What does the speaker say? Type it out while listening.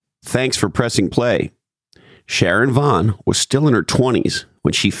Thanks for pressing play. Sharon Vaughn was still in her 20s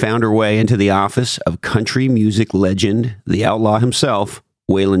when she found her way into the office of country music legend, the outlaw himself,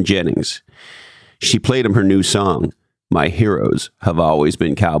 Waylon Jennings. She played him her new song, My Heroes Have Always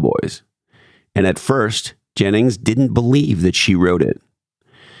Been Cowboys. And at first, Jennings didn't believe that she wrote it.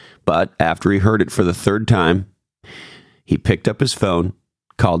 But after he heard it for the third time, he picked up his phone,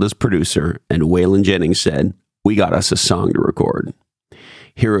 called his producer, and Waylon Jennings said, "We got us a song to record."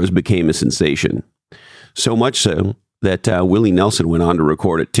 Heroes became a sensation. So much so that Willie Nelson went on to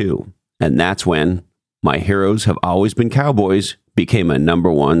record it too. And that's when My Heroes Have Always Been Cowboys became a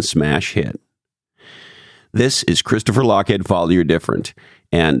 #1 smash hit. This is Christopher Lochhead, Follow Your Different,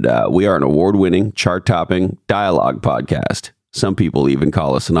 and we are an award-winning, chart-topping dialogue podcast. Some people even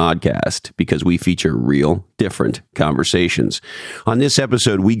call us an oddcast because we feature real, different conversations. On this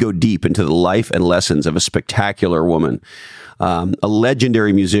episode, we go deep into the life and lessons of a spectacular woman, a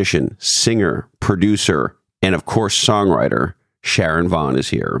legendary musician, singer, producer, and of course, songwriter. Sharon Vaughn is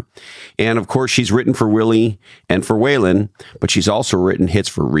here. And of course, she's written for Willie and for Waylon, but she's also written hits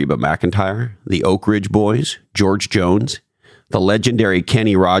for Reba McEntire, the Oak Ridge Boys, George Jones, the legendary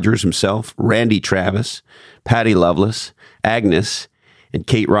Kenny Rogers himself, Randy Travis, Patty Loveless, Agnes, and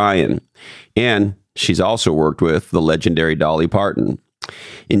Kate Ryan. And she's also worked with the legendary Dolly Parton.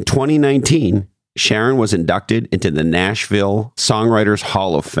 In 2019, Sharon was inducted into the Nashville Songwriters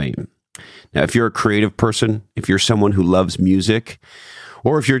Hall of Fame. Now, if you're a creative person, if you're someone who loves music,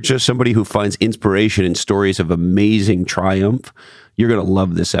 or if you're just somebody who finds inspiration in stories of amazing triumph, you're going to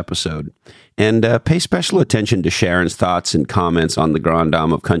love this episode. And pay special attention to Sharon's thoughts and comments on the grande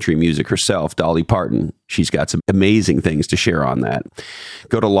dame of country music herself, Dolly Parton. She's got some amazing things to share on that.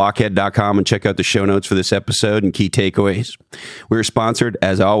 Go to lochhead.com and check out the show notes for this episode and key takeaways. We're sponsored,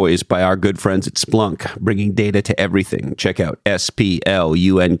 as always, by our good friends at Splunk, bringing data to everything. Check out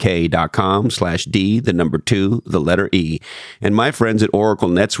splunk.com/D2E. And my friends at Oracle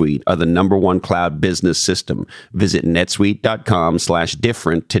NetSuite are the #1 cloud business system. Visit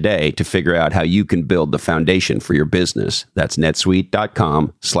netsuite.com/different today to figure out how you can build the foundation for your business. That's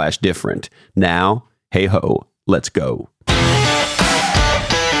netsuite.com/different. Now, hey ho, let's go.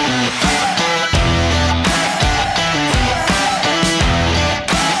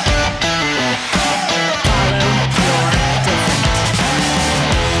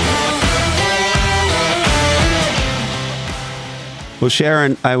 Well,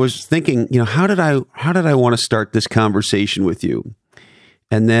 Sharon, I was thinking, how did I want to start this conversation with you?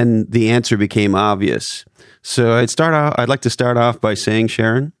 And then the answer became obvious. So I'd like to start off by saying,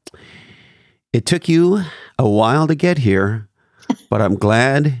 Sharon, it took you a while to get here, but I'm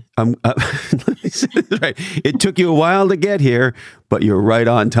glad. Let me say this right. It took you a while to get here, but you're right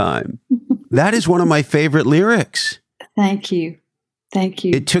on time. That is one of my favorite lyrics. Thank you. Thank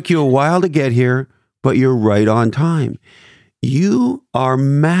you. It took you a while to get here, but you're right on time. You are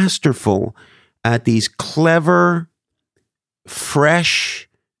masterful at these clever, fresh,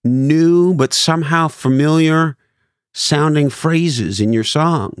 new, but somehow familiar sounding phrases in your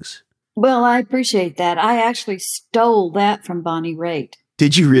songs. Well, I appreciate that. I actually stole that from Bonnie Raitt.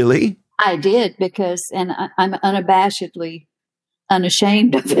 Did you really? I did and I'm unabashedly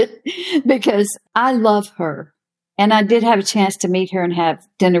unashamed of it because I love her. And I did have a chance to meet her and have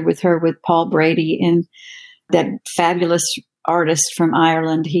dinner with her with Paul Brady and that fabulous artist from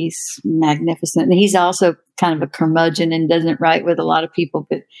Ireland. He's magnificent. And he's also kind of a curmudgeon and doesn't write with a lot of people,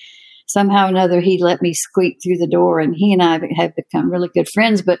 but somehow or another, he let me squeak through the door and he and I have become really good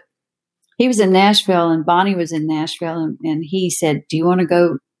friends. But he was in Nashville and Bonnie was in Nashville and he said, "Do you want to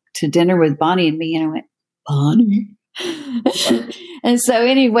go to dinner with Bonnie and me?" And I went, "Bonnie?" And so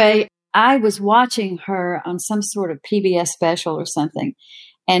anyway, I was watching her on some sort of PBS special or something.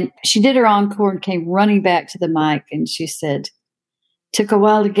 And she did her encore and came running back to the mic. And she said, "Took a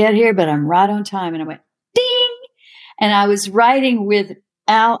while to get here, but I'm right on time." And I went, ding. And I was writing with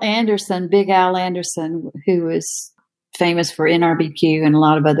Al Anderson, Big Al Anderson, who was famous for NRBQ and a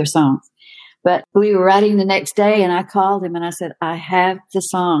lot of other songs. But we were writing the next day and I called him and I said, "I have the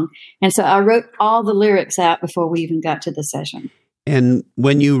song." And so I wrote all the lyrics out before we even got to the session. And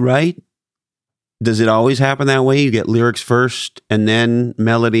when you write, does it always happen that way? You get lyrics first and then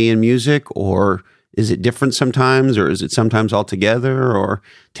melody and music, or is it different sometimes, or is it sometimes all together? Or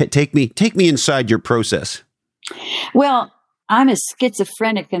take me inside your process. Well, I'm as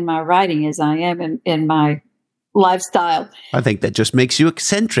schizophrenic in my writing as I am in my lifestyle. I think that just makes you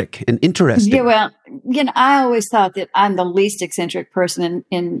eccentric and interesting. Yeah, well, I always thought that I'm the least eccentric person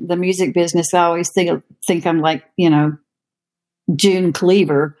in the music business. I always think I'm like, June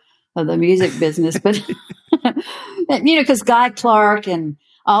Cleaver of the music business, but because Guy Clark and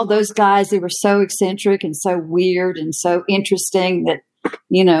all those guys, they were so eccentric and so weird and so interesting that,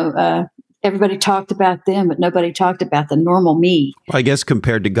 everybody talked about them, but nobody talked about the normal me. I guess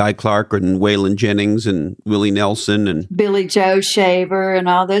compared to Guy Clark and Waylon Jennings and Willie Nelson and Billy Joe Shaver and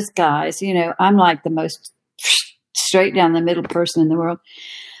all those guys, I'm like the most straight down the middle person in the world.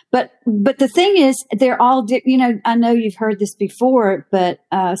 But the thing is, they're all, I know you've heard this before, but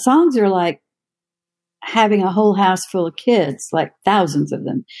songs are like having a whole house full of kids, like thousands of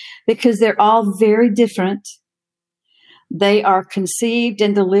them, because they're all very different. They are conceived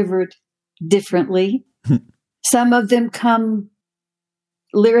and delivered differently. Some of them come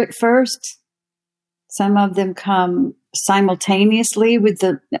lyric first. Some of them come simultaneously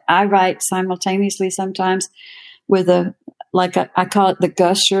I write simultaneously sometimes with I call it the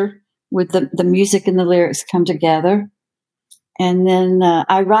gusher, with the music and the lyrics come together. And then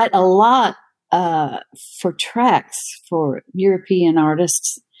I write a lot for tracks for European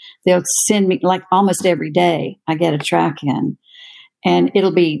artists. They'll send me, like almost every day, I get a track in. And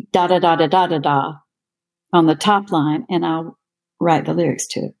it'll be da da da da da da da on the top line, and I'll write the lyrics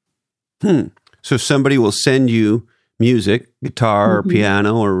to it. So somebody will send you music, guitar or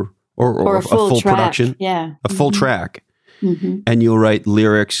piano or a full production, a full track, and you'll write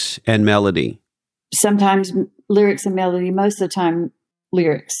lyrics and melody. Sometimes lyrics and melody. Most of the time,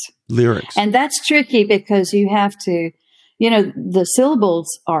 lyrics. And that's tricky because you have to, the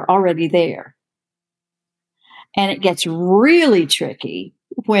syllables are already there. And it gets really tricky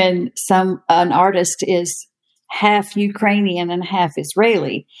when an artist is half Ukrainian and half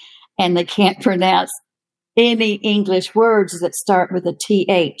Israeli, and they can't pronounce any English words that start with a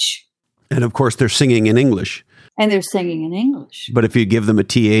TH. And of course, they're singing in English. And they're singing in English. But if you give them a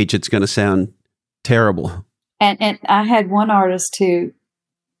TH, it's going to sound terrible. And I had one artist who,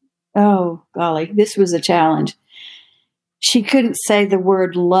 oh, golly, this was a challenge. She couldn't say the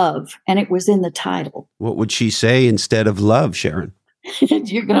word love, and it was in the title. What would she say instead of love, Sharon?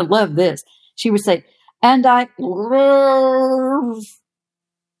 You're going to love this. She would say, and I love.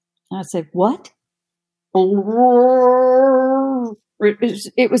 I said, what? It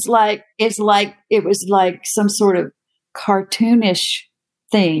was like some sort of cartoonish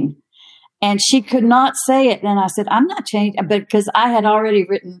thing. And she could not say it. And I said, I'm not changing, but because I had already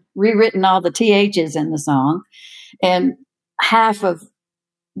rewritten all the THs in the song and half of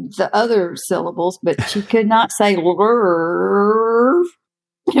the other syllables, but she could not say lurr.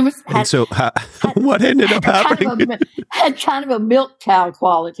 What ended up happening? Had kind of a milk cow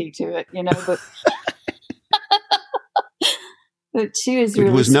quality to it, but but she was really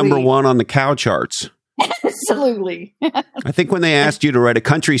It was sweet. number one on the cow charts. Absolutely. I think when they asked you to write a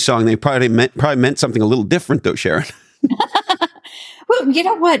country song, they probably meant something a little different, though, Sharon. Well, you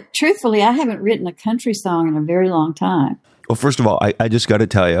know what? Truthfully, I haven't written a country song in a very long time. Well, first of all, I just got to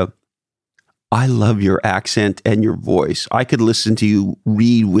tell you, I love your accent and your voice. I could listen to you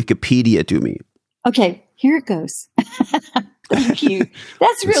read Wikipedia to me. Okay, here it goes. Thank you.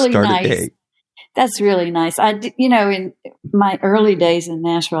 That's really nice. That's really nice. I did, in my early days in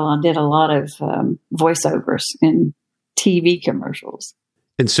Nashville, I did a lot of voiceovers in TV commercials.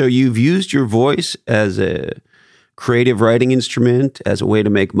 And so you've used your voice as a creative writing instrument, as a way to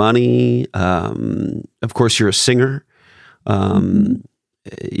make money. Of course, you're a singer.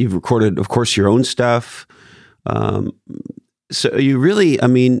 You've recorded, of course, your own stuff. So you really,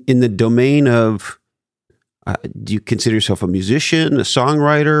 in the domain of, do you consider yourself a musician, a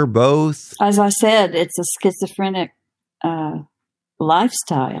songwriter, both? As I said, it's a schizophrenic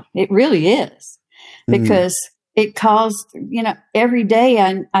lifestyle. It really is. Because it caused, every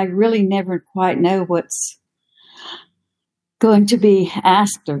day I really never quite know what's going to be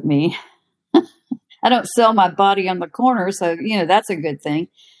asked of me. I don't sell my body on the corner, so, that's a good thing.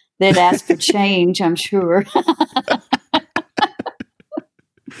 They'd ask for change, I'm sure.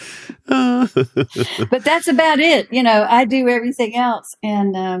 But that's about it. I do everything else.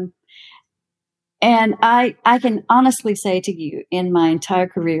 And I can honestly say to you, in my entire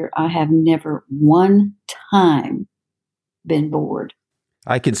career, I have never one time been bored.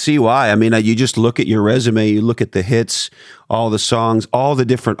 I can see why. You just look at your resume, you look at the hits, all the songs, all the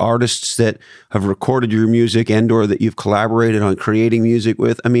different artists that have recorded your music and or that you've collaborated on creating music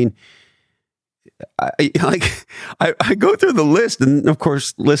with. I go through the list and, of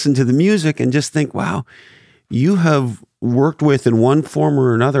course, listen to the music and just think, wow, you have worked with in one form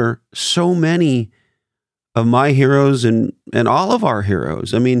or another so many of my heroes and all of our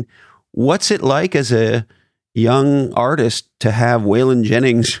heroes. What's it like as a young artist to have Waylon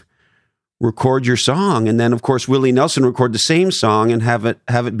Jennings record your song, and then, of course, Willie Nelson record the same song and have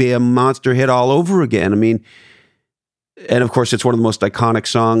it be a monster hit all over again? And of course, it's one of the most iconic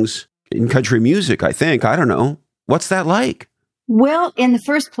songs in country music, I think. I don't know. What's that like? Well, in the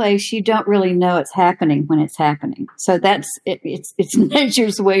first place, you don't really know it's happening when it's happening. So that's it's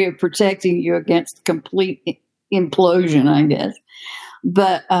nature's way of protecting you against complete implosion, I guess.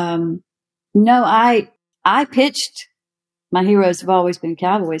 But no, I pitched My Heroes Have Always Been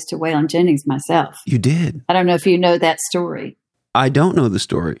Cowboys to Waylon Jennings myself. You did? I don't know if you know that story. I don't know the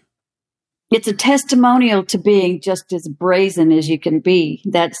story. It's a testimonial to being just as brazen as you can be.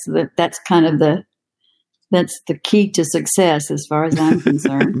 That's the key to success as far as I'm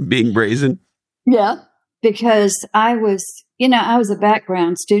concerned. Being brazen? Yeah, because I was a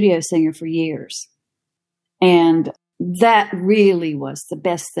background studio singer for years. And that really was the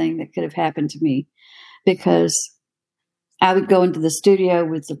best thing that could have happened to me, because I would go into the studio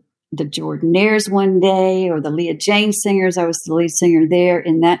with the Jordanaires one day, or the Leah Jane Singers. I was the lead singer there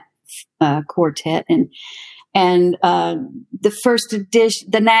in that quartet, and the first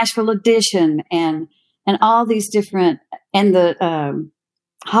edition, the Nashville edition, and all these different, and the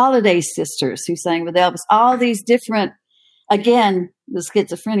Holiday Sisters who sang with Elvis, all these different, again, the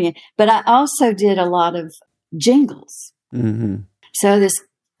schizophrenia. But I also did a lot of jingles. Mm-hmm. So this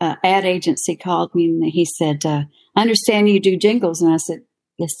ad agency called me and he said, I understand you do jingles. And I said,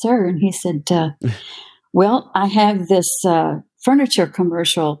 yes, sir. And he said, well, I have this furniture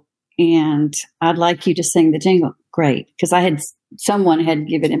commercial and I'd like you to sing the jingle. Great. Because someone had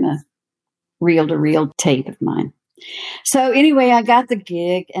given him a reel-to-reel tape of mine. So anyway, I got the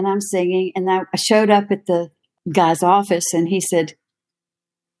gig and I'm singing, and I showed up at the guy's office and he said,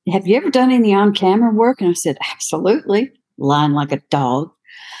 have you ever done any on-camera work? And I said, absolutely. Lying like a dog.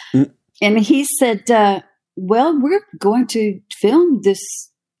 Mm. And he said, well, we're going to film this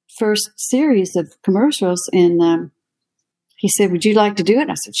first series of commercials. And he said, would you like to do it?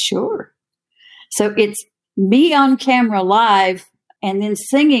 And I said, sure. So it's me on camera live and then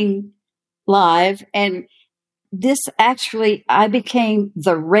singing live. And this actually, I became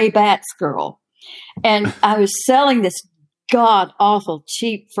the Ray Batts girl. And I was selling this god awful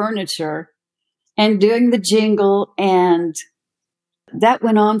cheap furniture and doing the jingle. And that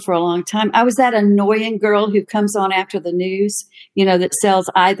went on for a long time. I was that annoying girl who comes on after the news, that sells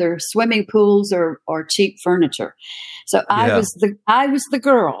either swimming pools or cheap furniture. So I was the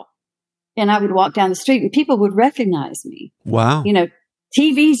girl, and I would walk down the street and people would recognize me. Wow.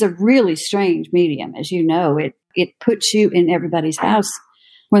 TV's a really strange medium, as you know. It puts you in everybody's house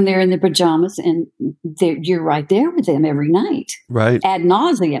when they're in their pajamas, and you're right there with them every night. Right. Ad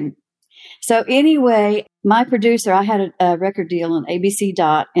nauseum. So anyway, my producer, I had a record deal on ABC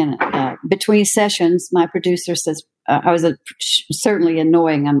Dot, and between sessions, my producer says, I was certainly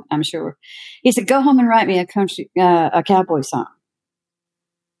annoying, I'm sure. He said, go home and write me a cowboy song.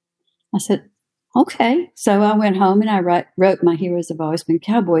 I said, okay. So I went home and I wrote My Heroes Have Always Been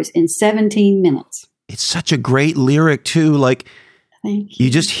Cowboys in 17 minutes. It's such a great lyric too. Like, thank you.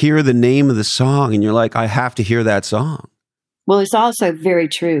 You just hear the name of the song and you're like, I have to hear that song. Well, it's also very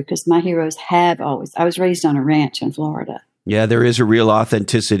true, because my heroes have always, I was raised on a ranch in Florida. Yeah, there is a real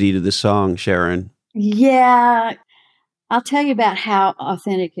authenticity to the song, Sharon. Yeah. I'll tell you about how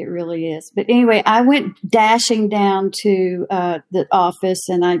authentic it really is. But anyway, I went dashing down to the office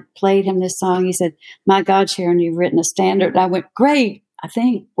and I played him this song. He said, my God, Sharon, you've written a standard. And I went, great, I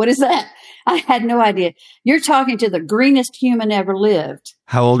think. What is that? I had no idea. You're talking to the greenest human ever lived.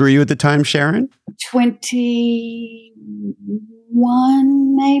 How old were you at the time, Sharon?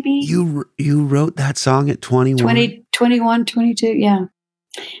 21, maybe. You wrote that song at 21? 21, 22, yeah.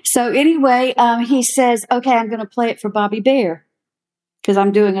 So anyway, he says, okay, I'm going to play it for Bobby Bare, because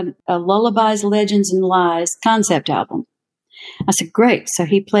I'm doing a Lullabies, Legends, and Lies concept album. I said, great. So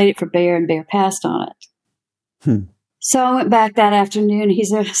he played it for Bare, and Bare passed on it. So I went back that afternoon. He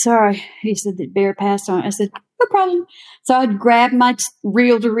said, sorry. He said that Bare passed on it. I said, no problem. So I'd grabbed my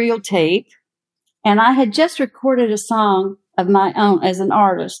reel-to-reel tape, and I had just recorded a song of my own as an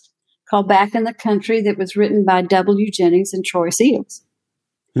artist called Back in the Country that was written by W. Jennings and Troy Seals.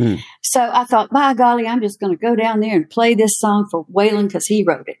 So I thought, by golly, I'm just going to go down there and play this song for Waylon because he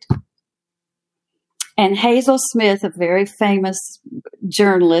wrote it. And Hazel Smith, a very famous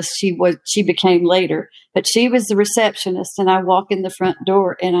journalist, she became later, but she was the receptionist. And I walk in the front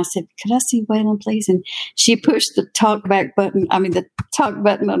door and I said, could I see Waylon, please? And she pushed the talk button on the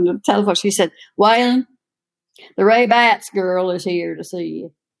telephone. She said, Waylon, the Ray Batts girl is here to see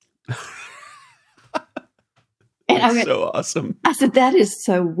you. And I went, so awesome. I said, that is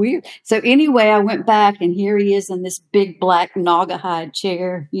so weird. So anyway, I went back and here he is in this big black Naugahyde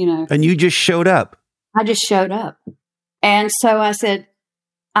chair, And you just showed up. I just showed up. And so I said,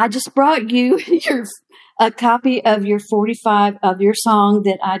 I just brought you your a copy of your 45 of your song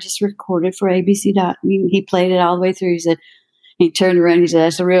that I just recorded for ABC. He played it all the way through. He turned around. He said,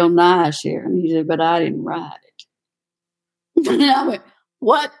 "That's real nice, Sharon." He said, "But I didn't write it." And I went,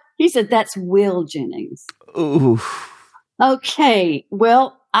 "What?" He said, "That's Will Jennings." Ooh. Okay.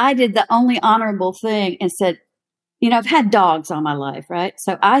 Well, I did the only honorable thing and said, I've had dogs all my life, right?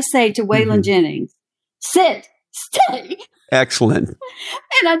 So I say to Waylon Jennings, "Sit, stay." Excellent.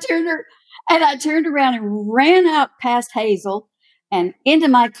 And I turned around and ran out past Hazel and into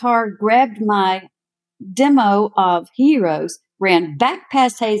my car, grabbed my demo of Heroes, ran back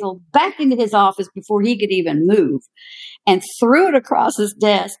past Hazel, back into his office before he could even move, and threw it across his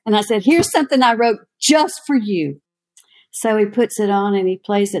desk. And I said, "Here's something I wrote just for you." So he puts it on and he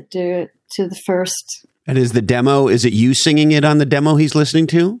plays it to the first. And is it you singing it on the demo he's listening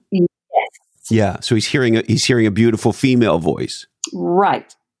to? Yes. Yeah. So he's hearing a beautiful female voice.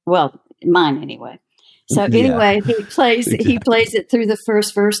 Right. Well, mine anyway. So anyway, he plays it through the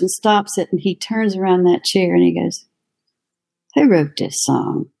first verse and stops it, and he turns around that chair and he goes, "Who wrote this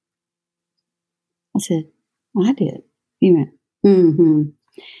song?" I said, "I did." He went, "Mm-hmm."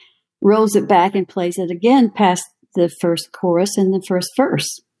 Rolls it back and plays it again past the first chorus and the first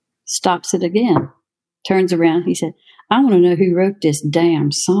verse. Stops it again. Turns around. He said, "I want to know who wrote this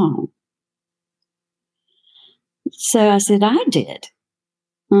damn song." So I said, "I did."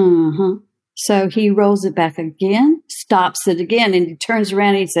 So he rolls it back again, stops it again, and he turns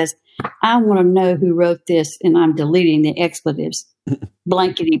around and he says, "I want to know who wrote this," and I'm deleting the expletives.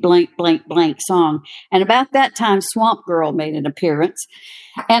 Blankety blank, blank, blank song. And about that time, Swamp Girl made an appearance.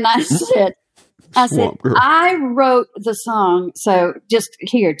 And I said, "I wrote the song. So just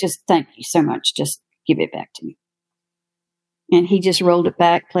thank you so much. Just give it back to me." And he just rolled it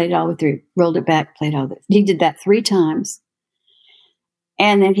back, played it all the way through, rolled it back, played all the way. He did that 3 times.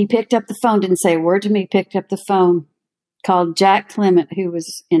 And then he picked up the phone, didn't say a word to me, picked up the phone, called Jack Clement, who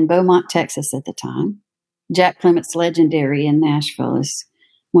was in Beaumont, Texas at the time. Jack Clement's legendary in Nashville, is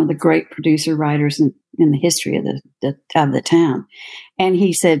one of the great producer writers in the history of the town. And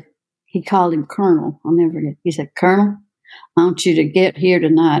he said, he called him Colonel. I'll never forget. He said, "Colonel, I want you to get here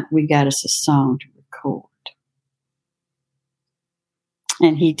tonight. We got us a song to record."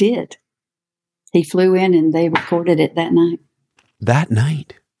 And he did. He flew in and they recorded it that night. That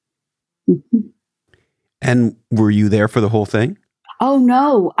night? Mm-hmm. And were you there for the whole thing? Oh,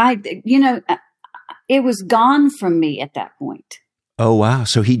 no. It was gone from me at that point. Oh, wow.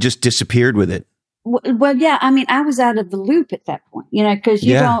 So he just disappeared with it. Well, yeah. I mean, I was out of the loop at that point, because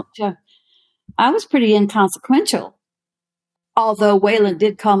I was pretty inconsequential. Although Waylon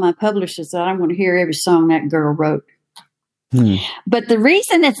did call my publisher, said, "I want to hear every song that girl wrote." But the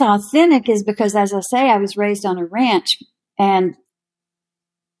reason it's authentic is because, as I say, I was raised on a ranch, and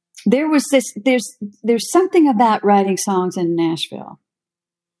there's something about writing songs in Nashville,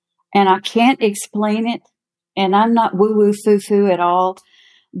 and I can't explain it, and I'm not woo-woo foo-foo at all,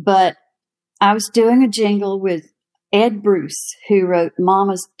 but I was doing a jingle with Ed Bruce, who wrote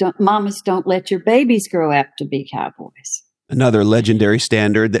Mamas Don't Let Your Babies Grow Up to Be Cowboys. Another legendary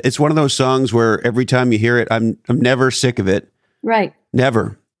standard. It's one of those songs where every time you hear it, I'm never sick of it. Right.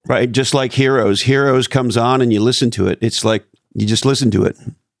 Never. Right. Just like Heroes. Heroes comes on and you listen to it. It's like you just listen to it.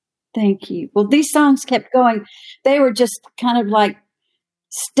 Thank you. Well, these songs kept going. They were just kind of like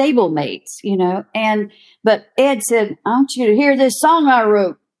stablemates, but Ed said, "I want you to hear this song I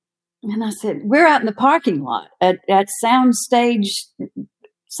wrote." And I said, "We're out in the parking lot at Sound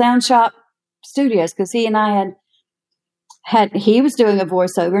Shop Studios," because he and I he was doing a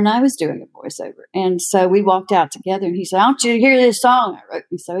voiceover and I was doing a voiceover. And so we walked out together and he said, "I want you to hear this song I wrote."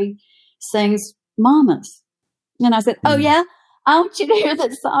 And so he sings Mamas. And I said, "Oh yeah, I want you to hear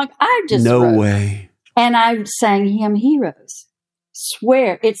this song I just wrote." No way. And I sang him Heroes.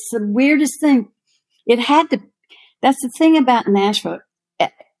 Swear, it's the weirdest thing. That's the thing about Nashville.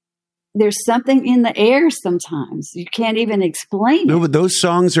 There's something in the air sometimes. You can't even explain it. No, but those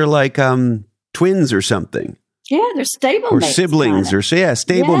songs are like twins or something. Yeah, they're stablemates. Or siblings, kinda.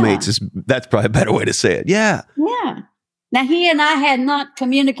 Stablemates. That's probably a better way to say it. Yeah. Yeah. Now, he and I had not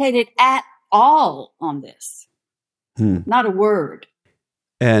communicated at all on this. Not a word.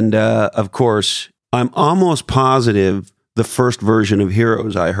 And, of course, I'm almost positive the first version of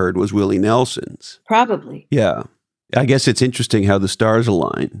Heroes I heard was Willie Nelson's. Probably. Yeah. I guess it's interesting how the stars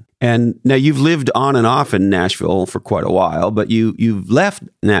align. And now you've lived on and off in Nashville for quite a while, but you've left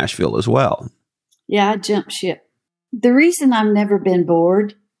Nashville as well. Yeah, I jumped ship. The reason I've never been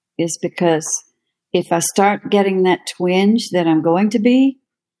bored is because if I start getting that twinge that I'm going to be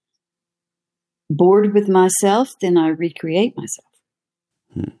bored with myself, then I recreate myself.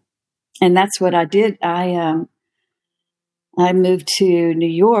 And that's what I did. I moved to New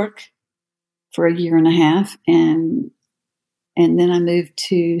York for a year and a half, and then I moved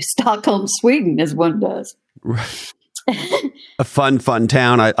to Stockholm, Sweden, as one does. A fun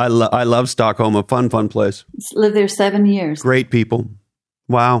town. I love Stockholm. A fun place. Lived there 7 years. Great people.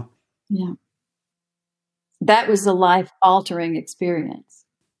 Wow. Yeah. That was a life-altering experience.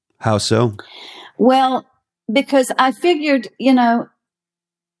 How so? Well, because I figured,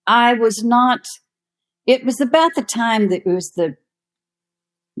 I was not, it was about the time that it was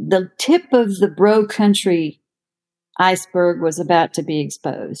the tip of the bro country iceberg was about to be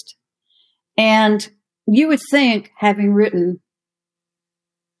exposed. And you would think, having written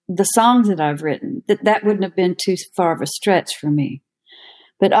the songs that I've written, that wouldn't have been too far of a stretch for me.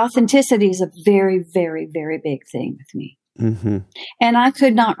 But authenticity is a very, very, very big thing with me. Mm-hmm. And I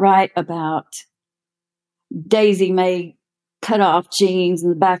could not write about Daisy Mae cut off jeans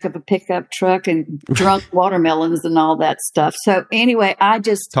in the back of a pickup truck and drunk watermelons and all that stuff. So anyway, I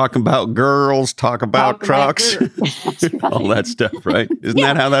just talk about girls, talk about trucks, right. All that stuff, right? Isn't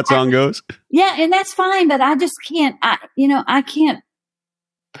that how that song goes? Yeah, and that's fine, but I just can't. I can't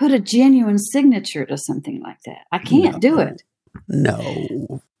put a genuine signature to something like that. I can't do it.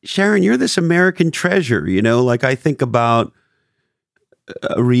 No, Sharon, you're this American treasure. Like I think about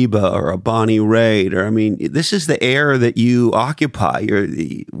a Reba or a Bonnie Raitt, or this is the air that you occupy.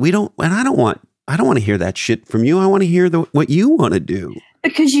 I don't want to hear that shit from you. I want to hear what you want to do.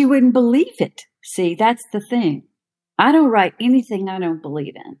 Because you wouldn't believe it. See, that's the thing. I don't write anything I don't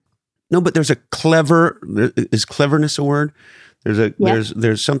believe in. No, but is cleverness a word?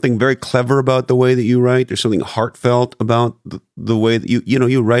 There's something very clever about the way that you write. There's something heartfelt about the way that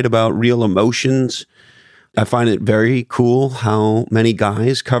you write about real emotions. I find it very cool how many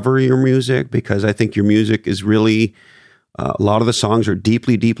guys cover your music, because I think your music is really, a lot of the songs are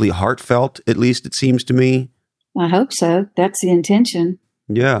deeply, deeply heartfelt, at least it seems to me. I hope so. That's the intention.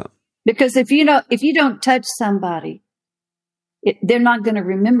 Yeah. Because if you don't touch somebody, they're not going to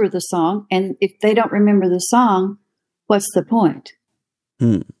remember the song. And if they don't remember the song, what's the point?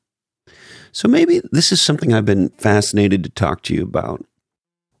 So maybe this is something I've been fascinated to talk to you about,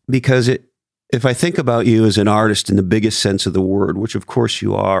 because if I think about you as an artist in the biggest sense of the word, which of course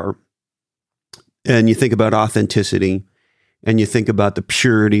you are, and you think about authenticity, and you think about the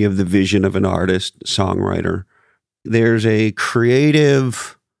purity of the vision of an artist, songwriter, there's a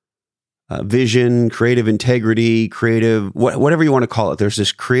creative vision, creative integrity, whatever you want to call it. There's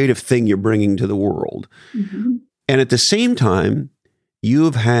this creative thing you're bringing to the world. Mm-hmm. And at the same time, you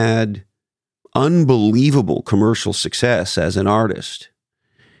have had unbelievable commercial success as an artist.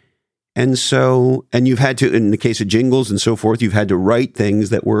 And you've had to, in the case of jingles and so forth, you've had to write things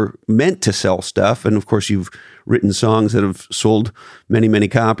that were meant to sell stuff. And of course, you've written songs that have sold many, many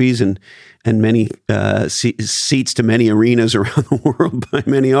copies and many seats to many arenas around the world by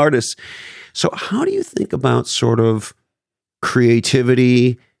many artists. So how do you think about sort of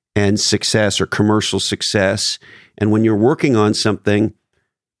creativity and success, or commercial success? And when you're working on something,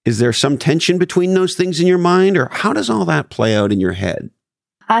 is there some tension between those things in your mind, or how does all that play out in your head?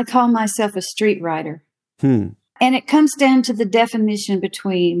 I call myself a street writer. And it comes down to the definition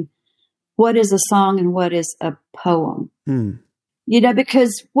between what is a song and what is a poem.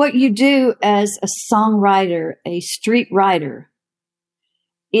 Because what you do as a songwriter, a street writer,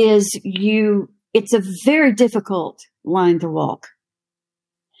 is it's a very difficult line to walk.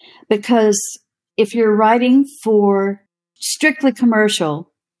 Because if you're writing for strictly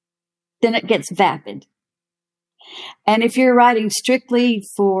commercial, then it gets vapid. And if you're writing strictly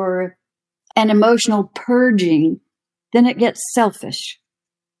for an emotional purging, then it gets selfish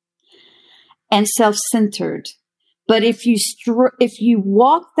and self-centered. But if you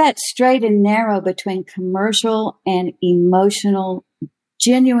walk that straight and narrow between commercial and emotional,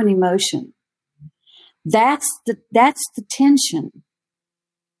 genuine emotion, that's the tension.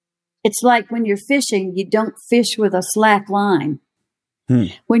 It's like when you're fishing, you don't fish with a slack line.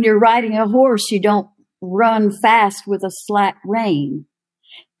 When you're riding a horse, you don't run fast with a slack rein.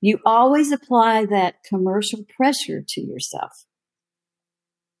 You always apply that commercial pressure to yourself.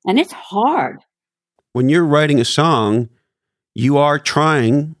 And it's hard. When you're writing a song, you are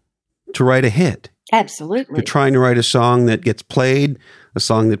trying to write a hit. Absolutely. You're trying to write a song that gets played, a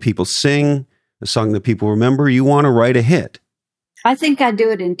song that people sing, a song that people remember. You want to write a hit. I think I do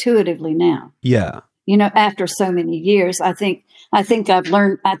it intuitively now. Yeah. After so many years, I think I've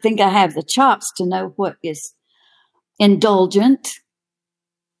learned, I think I have the chops to know what is indulgent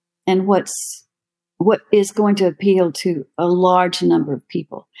and what is going to appeal to a large number of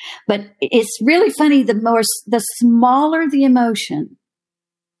people. But it's really funny, the smaller the emotion,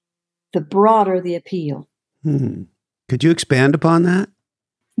 the broader the appeal. Could you expand upon that?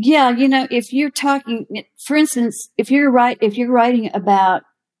 Yeah, if you're talking, for instance, if you're writing about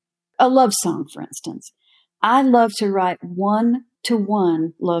a love song, for instance, I love to write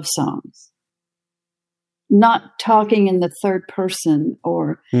one-to-one love songs, not talking in the third person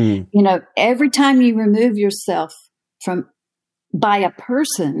or, every time you remove yourself by a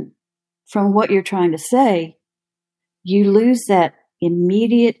person from what you're trying to say, you lose that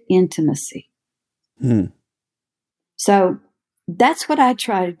immediate intimacy. So that's what I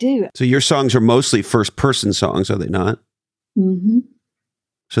try to do. So your songs are mostly first-person songs, are they not? Mm-hmm.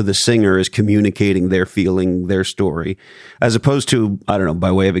 So the singer is communicating their feeling, their story, as opposed to, I don't know,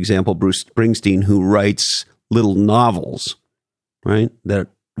 by way of example, Bruce Springsteen, who writes little novels, right?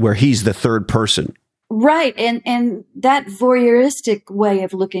 Where he's the third person. Right. And that voyeuristic way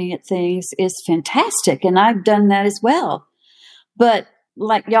of looking at things is fantastic. And I've done that as well. But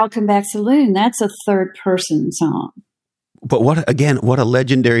like Y'all Come Back Saloon, that's a third person song. But what a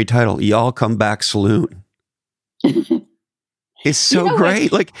legendary title, Y'all Come Back Saloon. It's so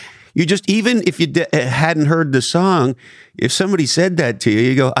great. Like, you just, even if you hadn't heard the song, if somebody said that to you,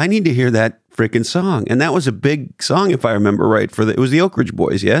 you go, I need to hear that freaking song. And that was a big song, if I remember right, it was the Oak Ridge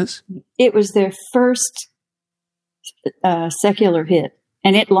Boys, yes? It was their first secular hit,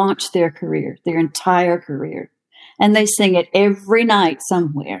 and it launched their career, their entire career. And they sing it every night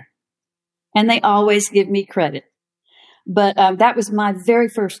somewhere. And they always give me credit. But that was my very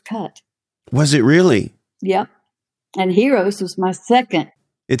first cut. Was it really? Yep. And Heroes was my second.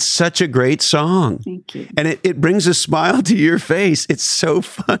 It's such a great song. Thank you. And it brings a smile to your face. It's so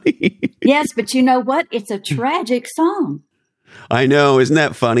funny. Yes, but you know what? It's a tragic song. I know. Isn't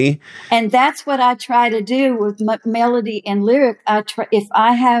that funny? And that's what I try to do with melody and lyric. If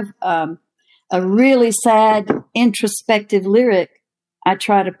I have a really sad, introspective lyric, I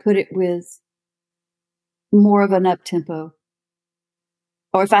try to put it with more of an up-tempo.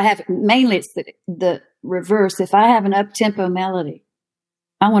 Or if I have, mainly it's the reverse. If I have an up-tempo melody,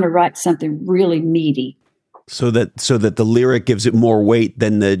 I want to write something really meaty. So that the lyric gives it more weight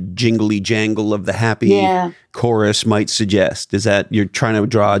than the jingly jangle of the happy chorus might suggest. Is that you're trying to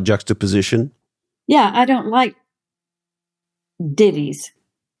draw a juxtaposition? Yeah, I don't like ditties.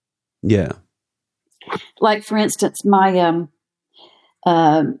 Yeah. Like, for instance, my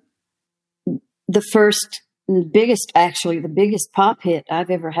the biggest pop hit I've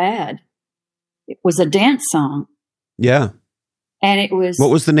ever had, it was a dance song. Yeah. And it was...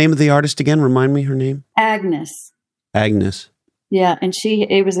 What was the name of the artist again? Remind me her name. Agnes. Agnes. Yeah, and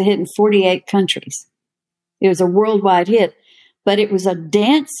it was a hit in 48 countries. It was a worldwide hit, but it was a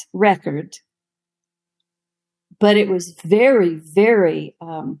dance record. But it was very, very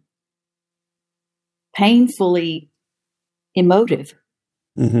painfully emotive.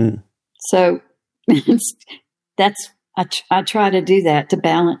 Mm-hmm. So I try to do that to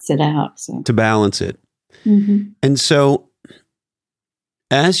balance it out. So. To balance it. Mm-hmm. And so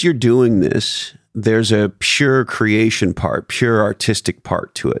as you're doing this, there's a pure creation part, pure artistic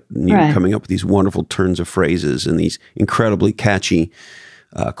part to it. And you're coming up with these wonderful turns of phrases and these incredibly catchy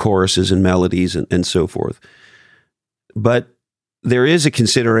choruses and melodies and so forth. But there is a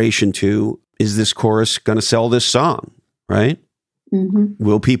consideration to, is this chorus going to sell this song, right? Mm-hmm.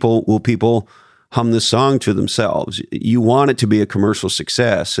 Will people hum this song to themselves? You want it to be a commercial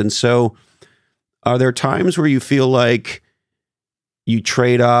success. And so are there times where you feel like you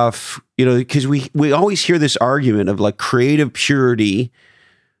trade off, because we always hear this argument of like creative purity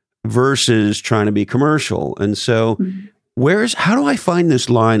versus trying to be commercial. And so how do I find this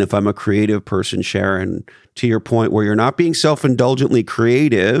line if I'm a creative person, Sharon, to your point, where you're not being self-indulgently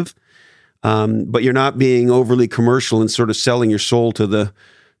creative, but you're not being overly commercial and sort of selling your soul to the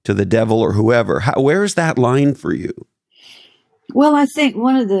devil or whoever? Where is that line for you? Well, I think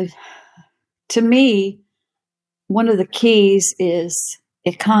one of the keys is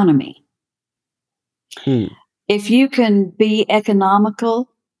economy. If you can be economical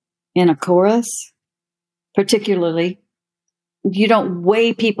in a chorus, particularly, you don't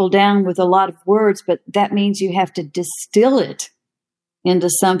weigh people down with a lot of words, but that means you have to distill it into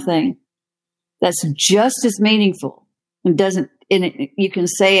something that's just as meaningful and you can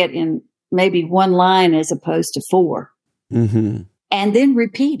say it in maybe one line as opposed to four. Mm-hmm. And then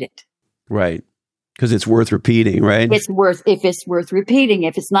repeat it. Right. Because it's worth repeating, right? If it's worth repeating.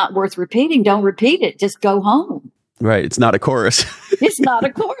 If it's not worth repeating, don't repeat it. Just go home. Right. It's not a chorus. It's not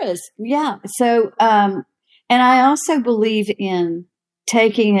a chorus. Yeah. So, and I also believe in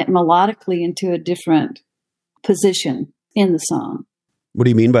taking it melodically into a different position in the song. What do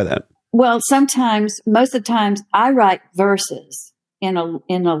you mean by that? Well, most of the times I write verses in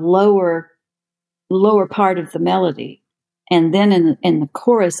a lower part of the melody, and then in the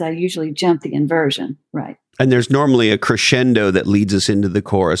chorus I usually jump the inversion, right? And there's normally a crescendo that leads us into the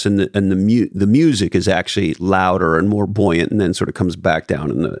chorus, and the music is actually louder and more buoyant, and then sort of comes back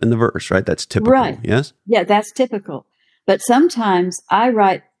down in the verse, right? That's typical, right? Yes, yeah, that's typical. But sometimes I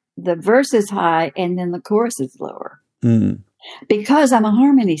write the verses high and then the chorus is lower because I'm a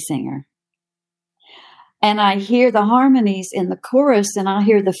harmony singer. And I hear the harmonies in the chorus, and I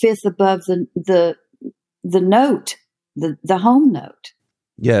hear the fifth above the note, the home note.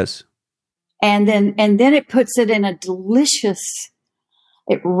 Yes. And then it puts it in it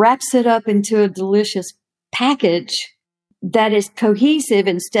wraps it up into a delicious package that is cohesive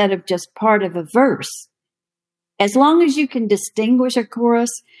instead of just part of a verse. As long as you can distinguish a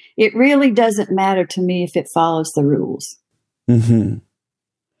chorus, it really doesn't matter to me if it follows the rules. Mm-hmm.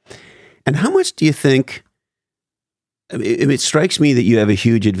 And how much do you think? It strikes me that you have a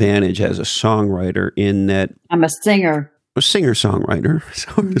huge advantage as a songwriter in that I'm a singer. A singer-songwriter.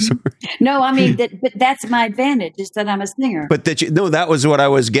 Sorry. No, I mean, but that's my advantage is that I'm a singer. But that was what I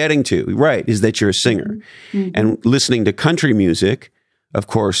was getting to, right, is that you're a singer. Mm-hmm. And listening to country music, of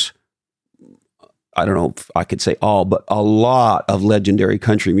course, I don't know if I could say all, but a lot of legendary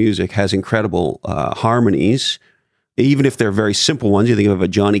country music has incredible harmonies, even if they're very simple ones. You think of a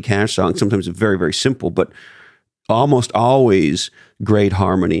Johnny Cash song, sometimes it's very, very simple, but almost always great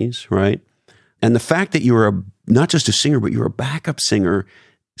harmonies, right? And the fact that you were not just a singer, but you were a backup singer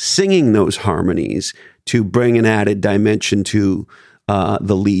singing those harmonies to bring an added dimension to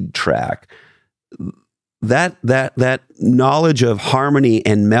the lead track. That knowledge of harmony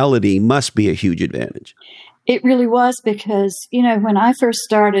and melody must be a huge advantage. It really was because, when I first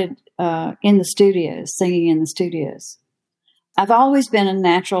started in the studios, singing in the studios, I've always been a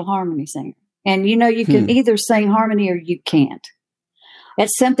natural harmony singer. And, you can either sing harmony or you can't.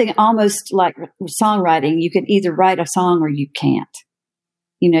 It's something almost like songwriting. You can either write a song or you can't.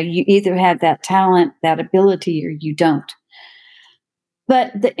 You either have that talent, that ability, or you don't.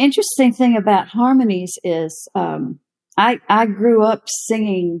 But the interesting thing about harmonies is I grew up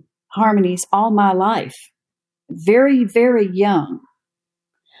singing harmonies all my life, very, very young,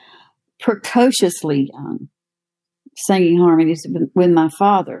 precociously young, singing harmonies with my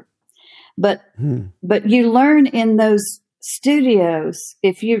father. But you learn in those studios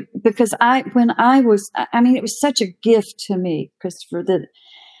it was such a gift to me, Christopher, that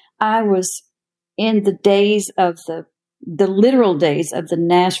I was in the days of the literal days of the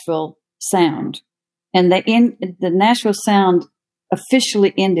Nashville Sound, and the Nashville Sound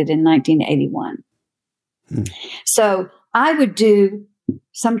officially ended in 1981. So I would do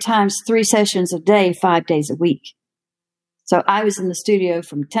sometimes 3 sessions a day, 5 days a week. So I was in the studio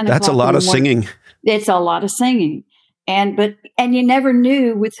from 10 o'clock. That's a lot of singing. It's a lot of singing. And you never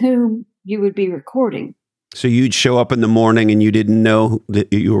knew with whom you would be recording. So you'd show up in the morning and you didn't know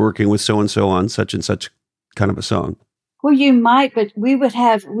that you were working with so-and-so on such and such kind of a song. Well, you might, but we would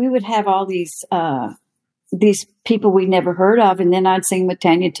have all these people we never heard of. And then I'd sing with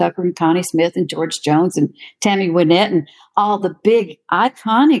Tanya Tucker and Connie Smith and George Jones and Tammy Wynette and all the big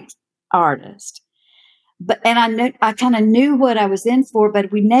iconic artists. And I kind of knew what I was in for,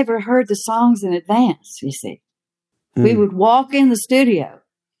 but we never heard the songs in advance, you see. We would walk in the studio.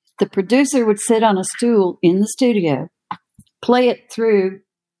 The producer would sit on a stool in the studio, play it through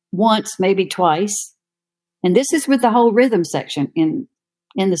once, maybe twice. And this is with the whole rhythm section in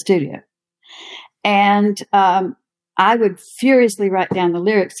the studio. And I would furiously write down the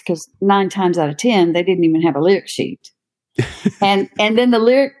lyrics because 9 times out of 10, they didn't even have a lyric sheet. and then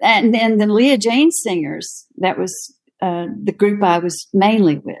the Leah Jane Singers, that was the group I was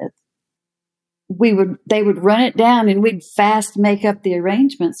mainly with. They would run it down and we'd fast make up the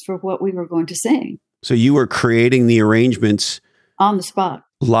arrangements for what we were going to sing. So you were creating the arrangements on the spot,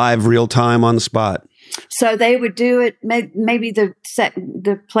 live, real time, on the spot. So they would do it. Maybe the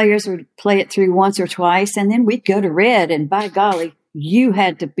players would play it through once or twice, and then we'd go to red. And by golly, you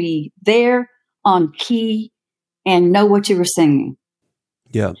had to be there on key and know what you were singing.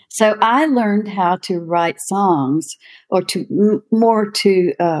 Yeah. So I learned how to write songs, or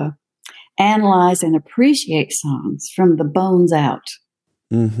to analyze and appreciate songs from the bones out.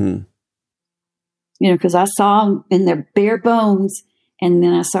 Mm-hmm. Because I saw them in their bare bones, and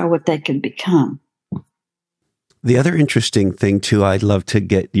then I saw what they could become. The other interesting thing, too, I'd love to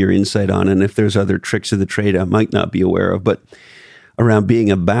get your insight on, and if there's other tricks of the trade I might not be aware of, but around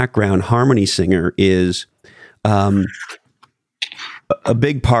being a background harmony singer is a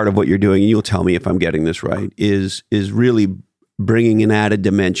big part of what you're doing, and you'll tell me if I'm getting this right, is really bringing an added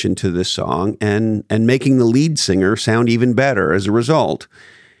dimension to this song and making the lead singer sound even better as a result.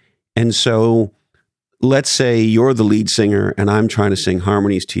 And so let's say you're the lead singer and I'm trying to sing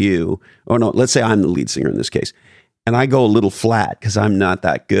harmonies to you. Oh no, let's say I'm the lead singer in this case. And I go a little flat because I'm not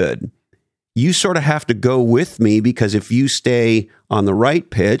that good. You sort of have to go with me, because if you stay on the right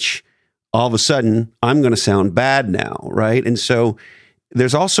pitch, all of a sudden I'm going to sound bad now, right? And so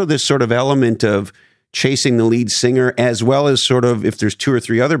there's also this sort of element of chasing the lead singer, as well as sort of, if there's two or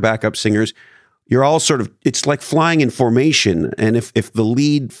three other backup singers, you're all sort of, it's like flying in formation. And if the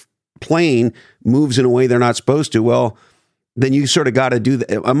lead plane moves in a way they're not supposed to, well, then you sort of got to do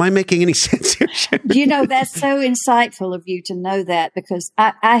that. Am I making any sense here, Sharon? You know, that's so insightful of you to know that, because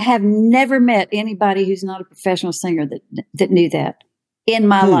I have never met anybody who's not a professional singer that knew that in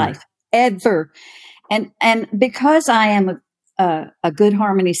my life, ever. And because I am a good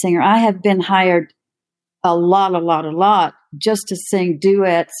harmony singer, I have been hired a lot just to sing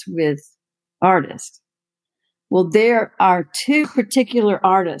duets with artists. Well, there are two particular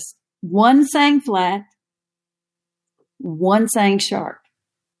artists. One sang flat, one sang sharp.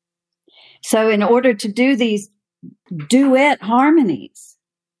 So in order to do these duet harmonies,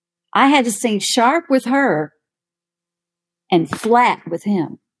 I had to sing sharp with her and flat with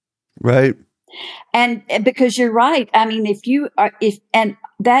him. Right. And because you're right. I mean, and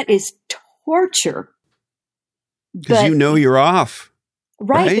that is torture. Because you know you're off.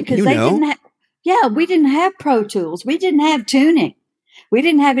 Right. Because they didn't have, we didn't have Pro Tools. We didn't have tuning. We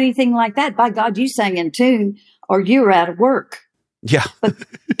didn't have anything like that. By God, you sang in tune or you were out of work. Yeah. but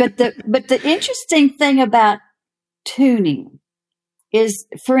the interesting thing about tuning is,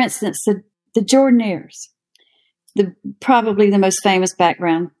 for instance, the Jordanaires, probably the most famous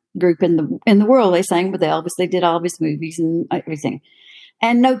background group in the world. They sang with Elvis. They did Elvis movies and everything.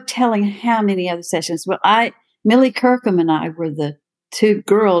 And no telling how many other sessions. Well, Millie Kirkham and I were the two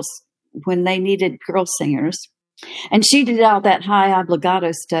girls when they needed girl singers. And she did all that high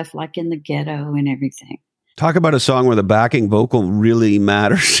obligato stuff, like In the Ghetto and everything. Talk about a song where the backing vocal really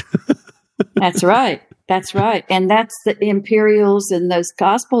matters. That's right. That's right. And that's the Imperials and those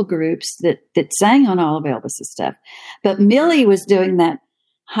gospel groups that sang on all of Elvis's stuff. But Millie was doing that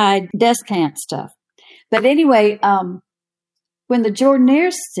high descant stuff. But anyway, when the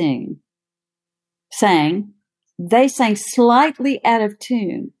Jordanaires sang, they sang slightly out of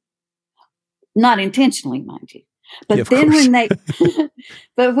tune. Not intentionally, mind you. But yeah,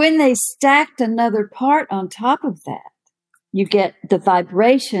 then when they stacked another part on top of that, you get the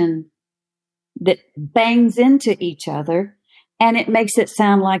vibration that bangs into each other, and it makes it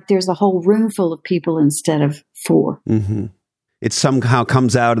sound like there's a whole room full of people instead of four. Mm-hmm. It somehow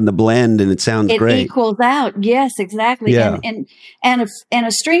comes out in the blend, and it sounds great. It equals out. Yes, exactly. Yeah. And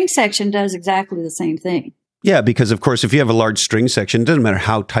a string section does exactly the same thing. Yeah, because of course, if you have a large string section, it doesn't matter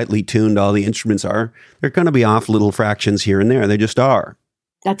how tightly tuned all the instruments are. They're going to be off little fractions here and there. They just are.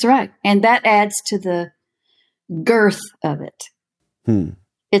 That's right. And that adds to the girth of it.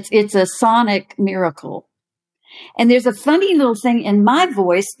 It's a sonic miracle. And there's a funny little thing in my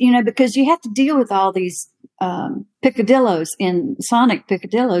voice, because you have to deal with all these sonic picadillos in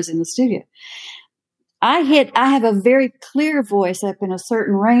the studio. I have a very clear voice up in a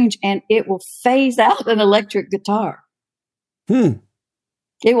certain range, and it will phase out an electric guitar. It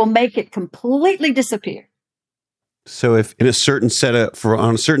will make it completely disappear. So if on a certain set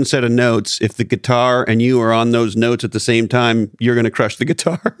of notes, if the guitar and you are on those notes at the same time, you're going to crush the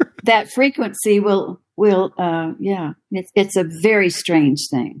guitar. That frequency will it's a very strange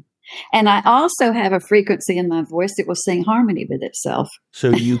thing. And I also have a frequency in my voice that will sing harmony with itself. So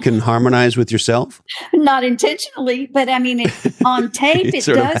you can harmonize with yourself? Not intentionally, but I mean, on tape, it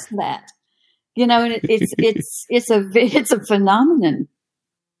does that. And it's a phenomenon.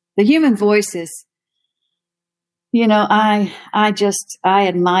 The human voice is, I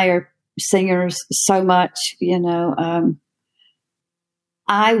admire singers so much.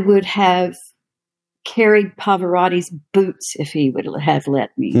 I would have carried Pavarotti's boots if he would have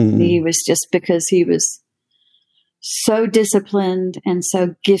let me. He was, just because he was so disciplined and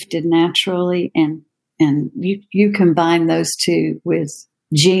so gifted naturally, and you combine those two with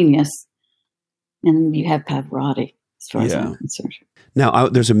genius, and you have Pavarotti, as far as I'm concerned. Now,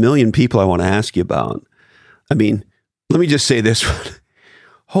 there's a million people I want to ask you about. I mean, let me just say this one.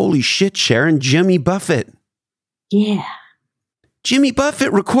 Holy shit, Sharon, Jimmy Buffett. Yeah. Jimmy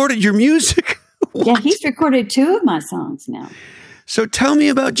Buffett recorded your music. Yeah, he's recorded 2 of my songs now. So tell me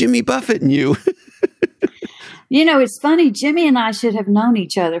about Jimmy Buffett and you. It's funny. Jimmy and I should have known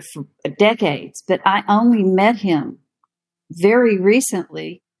each other for decades, but I only met him very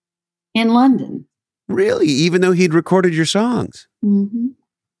recently in London. Really? Even though he'd recorded your songs? Mm-hmm.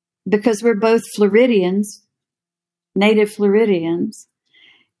 Because we're both Floridians, native Floridians.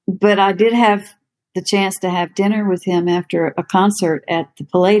 But I did have the chance to have dinner with him after a concert at the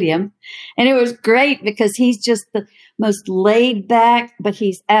Palladium. And it was great because he's just the most laid back, but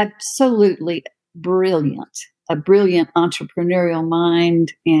he's absolutely brilliant, a brilliant entrepreneurial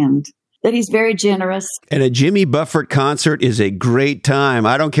mind, and that he's very generous. And a Jimmy Buffett concert is a great time.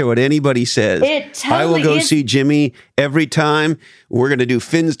 I don't care what anybody says. It totally I will go is. see Jimmy every time. We're going to do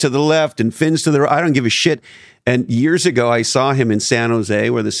fins to the left and fins to the right. I don't give a shit. And years ago, I saw him in San Jose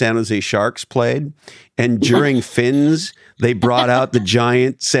where the San Jose Sharks played. And during fins, they brought out the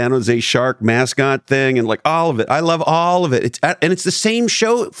giant San Jose Shark mascot thing and like all of it. I love all of it. It's the same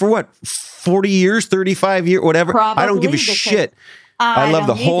show for what, 40 years, 35 years, whatever. I don't give a shit. I love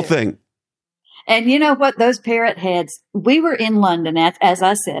the whole thing. And you know what? Those parrot heads, we were in London, as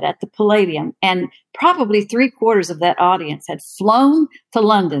I said, at the Palladium, and probably 3/4 of that audience had flown to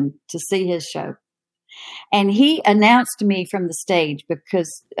London to see his show. And he announced to me from the stage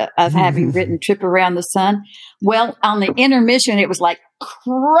because of having written Trip Around the Sun. Well, on the intermission, it was like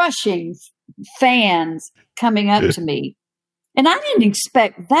crushing fans coming up to me. And I didn't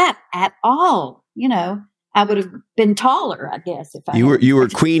expect that at all. You know, I would have been taller, I guess. If I you were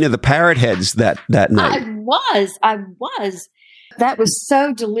queen of the parrot heads that night. I was. That was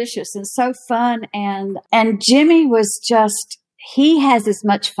so delicious and so fun. And Jimmy was just, he has as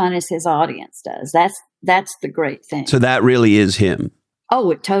much fun as his audience does. That's the great thing. So that really is him. Oh,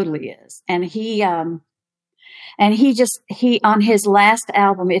 it totally is. And he on his last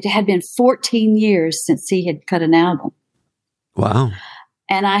album, it had been 14 years since he had cut an album. Wow.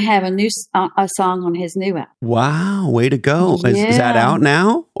 And I have a song on his new album. Wow. Way to go. Yeah. Is that out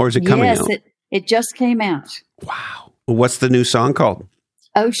now or is it coming out? Yes, it just came out. Wow. What's the new song called?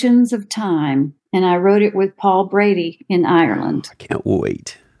 Oceans of Time. And I wrote it with Paul Brady in Ireland. I can't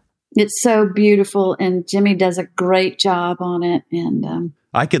wait. It's so beautiful, and Jimmy does a great job on it. And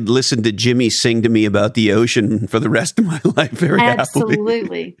I could listen to Jimmy sing to me about the ocean for the rest of my life very absolutely.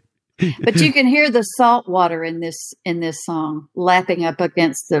 happily. But you can hear the salt water in this song lapping up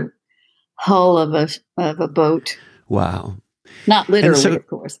against the hull of a boat. Wow. Not literally, of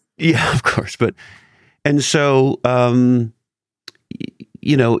course. Yeah, of course. And so,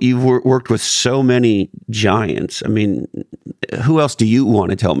 you know, you've worked with so many giants. I mean, who else do you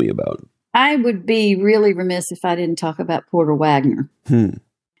want to tell me about? I would be really remiss if I didn't talk about Porter Wagner and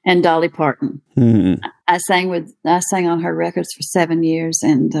Dolly Parton. I sang on her records for 7 years,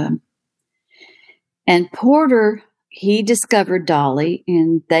 and Porter, he discovered Dolly,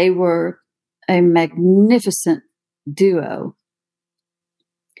 and they were a magnificent duo.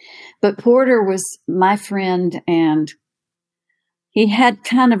 But Porter was my friend, and he had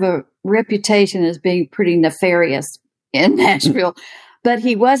kind of a reputation as being pretty nefarious in Nashville, but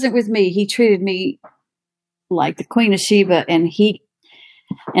he wasn't with me. He treated me like the Queen of Sheba, and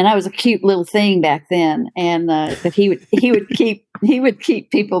I was a cute little thing back then. And but he would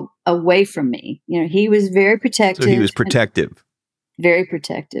keep people away from me. You know, he was very protective. So he was protective, very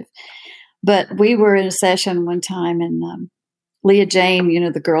protective. But we were in a session one time, and Leah Jane, you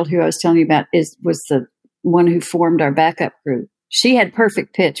know, the girl who I was telling you about, was the one who formed our backup group. She had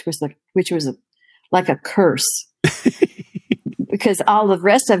perfect pitch, which was like a curse, because all the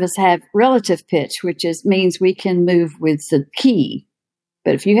rest of us have relative pitch, which means we can move with the key.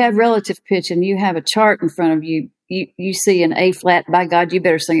 But if you have relative pitch and you have a chart in front of you, you see an A flat. By God, you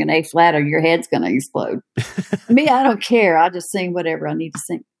better sing an A flat, or your head's going to explode. Me, I don't care. I'll just sing whatever I need to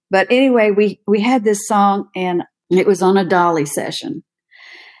sing. But anyway, we had this song, and it was on a Dolly session.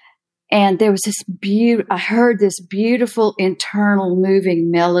 And there was I heard this beautiful internal moving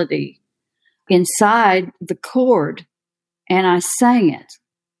melody inside the chord, and I sang it.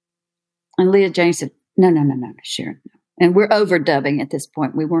 And Leah Jane said, no, Sharon. No. And we're overdubbing at this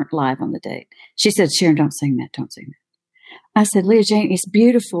point. We weren't live on the date. She said, Sharon, don't sing that. Don't sing that. I said, Leah Jane, it's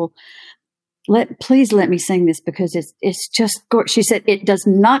beautiful. Please let me sing this, because it's just gorgeous. She said, it does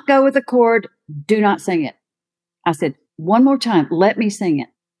not go with the chord. Do not sing it. I said, one more time, let me sing it.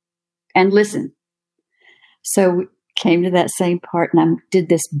 And listen. So we came to that same part, and I did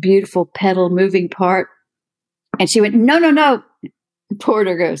this beautiful pedal moving part. And she went, no.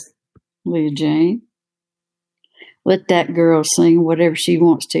 Porter goes, Leah Jane, let that girl sing whatever she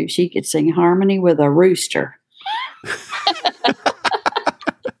wants to. She could sing harmony with a rooster.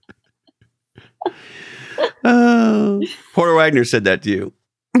 Porter Wagner said that to you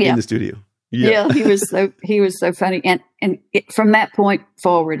in the studio. Yeah, he was so funny, and from that point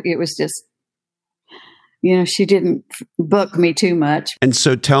forward, it was just, you know, she didn't book me too much. And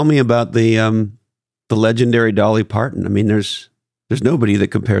so, tell me about the the legendary Dolly Parton. I mean, there's nobody that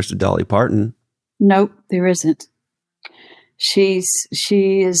compares to Dolly Parton. Nope, there isn't. She's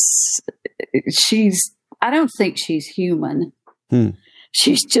I don't think she's human.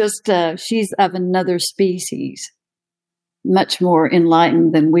 She's just she's of another species, much more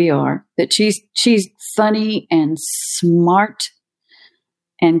enlightened than we are. But she's funny and smart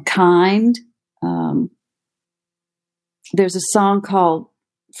and kind. There's a song called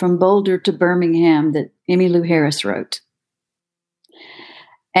 "From Boulder to Birmingham" that Emmylou Harris wrote,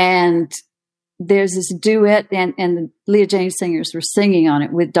 and there's this duet, and the Leah James Singers were singing on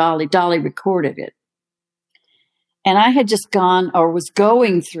it with Dolly. Dolly recorded it. And I had just was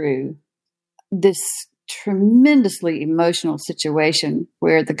going through this tremendously emotional situation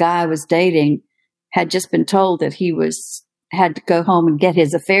where the guy I was dating had just been told that he had to go home and get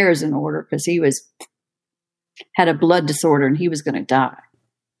his affairs in order because he had a blood disorder and he was going to die.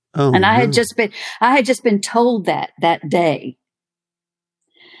 Oh, and I no. had just been told that day.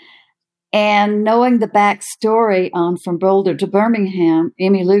 And knowing the backstory on From Boulder to Birmingham,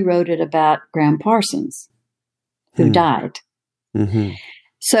 Emmylou wrote it about Graham Parsons, who died. Mm-hmm.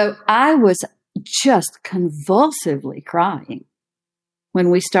 So I was just convulsively crying when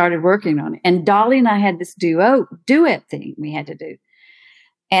we started working on it. And Dolly and I had this duet thing we had to do.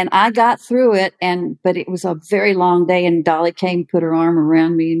 And I got through it, but it was a very long day, and Dolly came, put her arm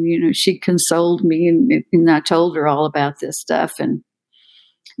around me, and, she consoled me, and I told her all about this stuff.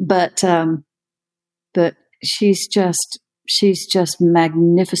 But she's just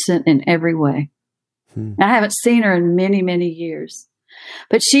magnificent in every way. I haven't seen her in many, many years,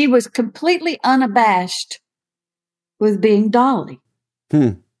 but she was completely unabashed with being Dolly.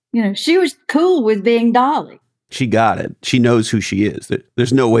 She was cool with being Dolly. She got it. She knows who she is.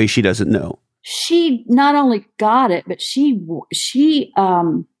 There's no way she doesn't know. She not only got it, but she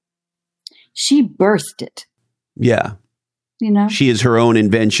birthed it. Yeah. You know? She is her own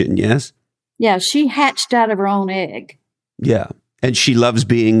invention, yes? Yeah, she hatched out of her own egg. Yeah. And she loves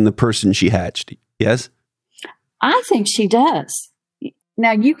being the person she hatched, yes? I think she does.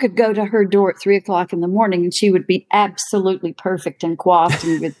 Now, you could go to her door at 3:00 in the morning and she would be absolutely perfect and coiffed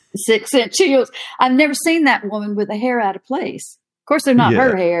and with 6-inch heels. I've never seen that woman with a hair out of place. Of course, they're not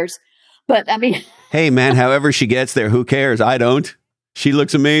her hairs, but I mean... Hey, man, however she gets there, who cares? I don't. She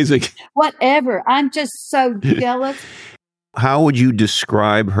looks amazing. Whatever. I'm just so jealous. How would you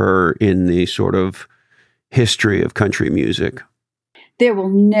describe her in the sort of history of country music? There will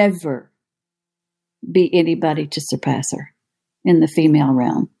never be anybody to surpass her in the female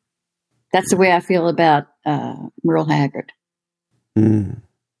realm. That's the way I feel about Merle Haggard.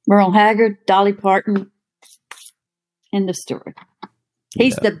 Merle Haggard, Dolly Parton, end of story.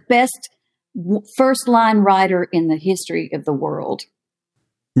 He's the best first-line writer in the history of the world.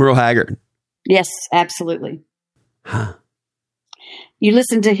 Merle Haggard? Yes, absolutely. Huh. You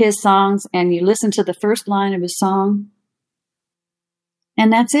listen to his songs and you listen to the first line of his song,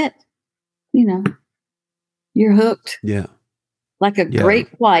 and that's it. You're hooked. Yeah. Like a great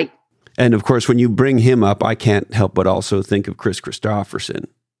white. And of course, when you bring him up, I can't help but also think of Chris Christopherson.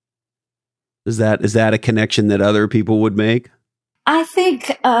 Is that a connection that other people would make? I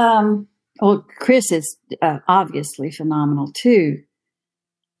think, Chris is obviously phenomenal too.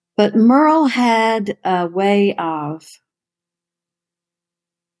 But Merle had a way of,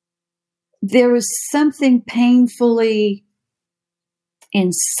 there was something painfully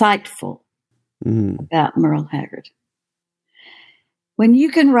insightful about Merle Haggard. When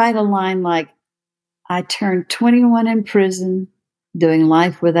you can write a line like, I turned 21 in prison, doing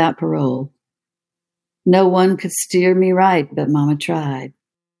life without parole. No one could steer me right, but Mama tried.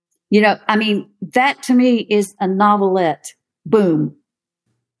 That to me is a novelette. Boom.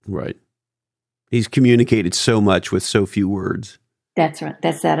 Right. He's communicated so much with so few words. That's right.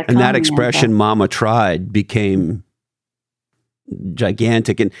 That's that. And that expression, Mama tried, became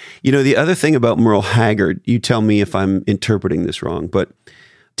gigantic. And, the other thing about Merle Haggard, you tell me if I'm interpreting this wrong, but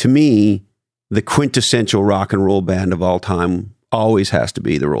to me, the quintessential rock and roll band of all time always has to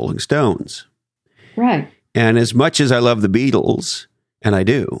be the Rolling Stones. Right. And as much as I love the Beatles, and I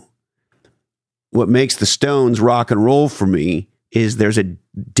do, what makes the Stones rock and roll for me is there's a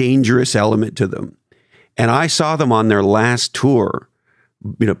dangerous element to them. And I saw them on their last tour,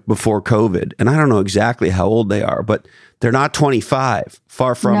 before COVID. And I don't know exactly how old they are, but they're not 25,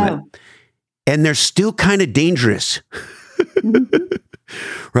 far from it. And they're still kind of dangerous.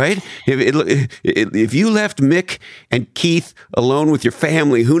 Right? If you left Mick and Keith alone with your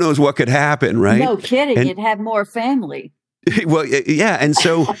family, who knows what could happen, right? No kidding. You'd have more family. Well, yeah. And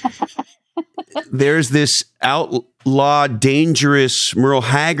so there's this outlaw, dangerous Merle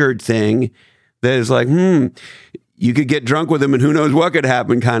Haggard thing That is like, you could get drunk with him and who knows what could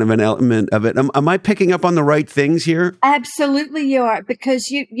happen, kind of an element of it. Am I picking up on the right things here? Absolutely you are, because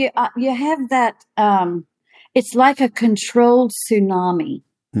you have that, it's like a controlled tsunami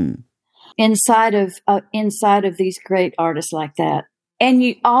inside of these great artists like that. And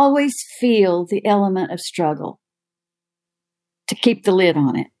you always feel the element of struggle to keep the lid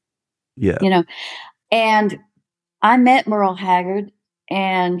on it. Yeah. And I met Merle Haggard,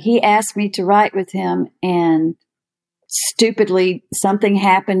 and he asked me to write with him, and stupidly something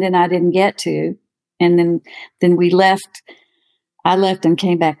happened and I didn't get to. And then we left. I left and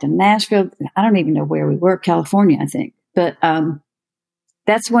came back to Nashville. I don't even know where we were, California, I think. But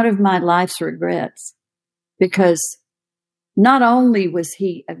that's one of my life's regrets, because not only was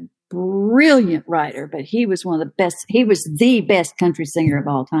he a brilliant writer, but he was one of the best. He was the best country singer of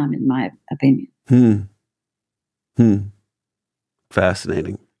all time, in my opinion.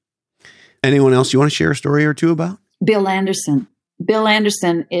 Fascinating. Anyone else you want to share a story or two about? Bill Anderson. Bill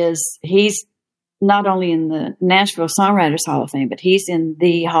Anderson he's not only in the Nashville Songwriters Hall of Fame, but he's in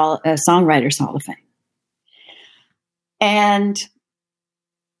the Songwriters Hall of Fame. And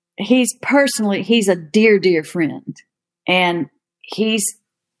he's a dear, dear friend. And he's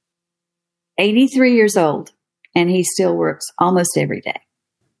 83 years old, and he still works almost every day.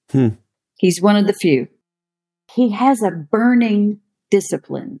 He's one of the few. He has a burning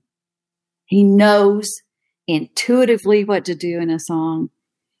discipline. He knows intuitively what to do in a song.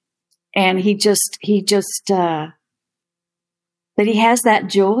 And but he has that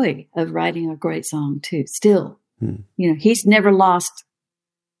joy of writing a great song too, still. He's never lost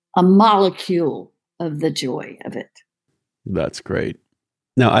a molecule of the joy of it. That's great.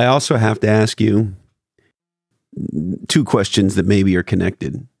 Now, I also have to ask you two questions that maybe are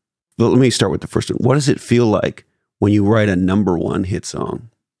connected. But let me start with the first one. What does it feel like when you write a number one hit song?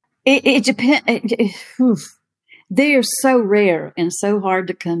 It depends. They are so rare and so hard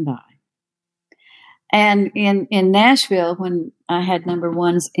to come by. And in Nashville, when I had number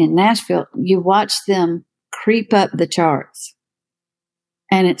ones in Nashville, you watch them creep up the charts.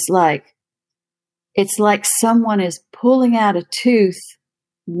 And it's like someone is pulling out a tooth,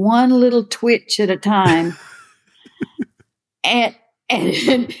 one little twitch at a time. and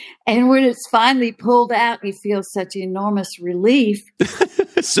when it's finally pulled out, you feel such enormous relief.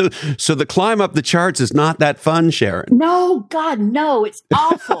 So the climb up the charts is not that fun, Sharon. No, God, no, it's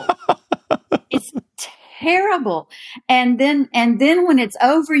awful. It's terrible. And then when it's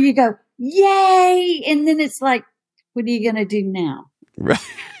over, you go, yay. And then it's like, what are you going to do now? Right.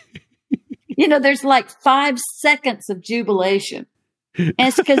 There's like 5 seconds of jubilation. And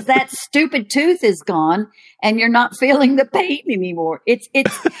it's because that stupid tooth is gone and you're not feeling the pain anymore. It's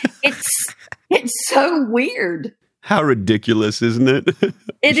so weird. How ridiculous, isn't it?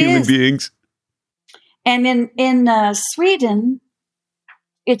 It Human is. beings. And in Sweden,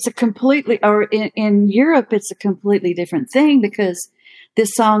 it's in Europe, it's a completely different thing, because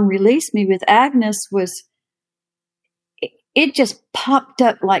this song "Release Me" with Agnes it just popped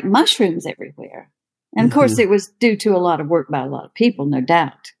up like mushrooms everywhere. And of course, it was due to a lot of work by a lot of people, no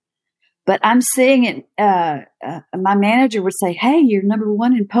doubt. But I'm seeing it. My manager would say, "Hey, you're number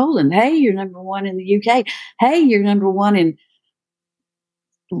one in Poland. Hey, you're number one in the UK. Hey, you're number one in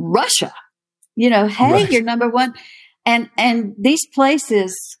Russia. Hey, right. You're number one." And these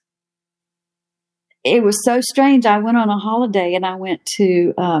places, it was so strange. I went on a holiday and I went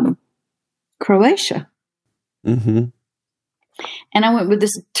to Croatia. And I went with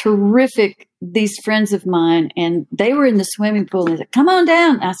these friends of mine, and they were in the swimming pool, and they said, "Come on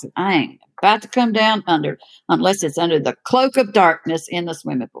down." I said, "I ain't about to come down unless it's under the cloak of darkness in the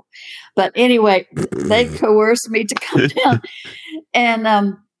swimming pool." But anyway, they coerced me to come down. And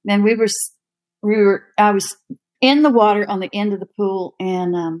I was in the water on the end of the pool,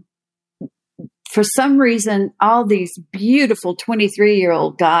 and for some reason, all these beautiful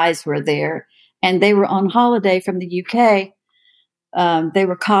 23-year-old guys were there, and they were on holiday from the UK. They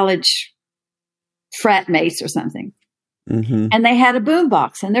were college frat mates or something. And they had a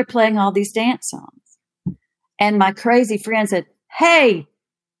boombox, and they're playing all these dance songs. And my crazy friend said, "Hey,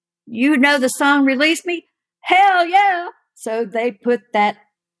 you know the song "Release Me"? Hell yeah." So they put that,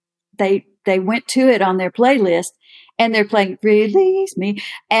 they went to it on their playlist, and they're playing "Release Me."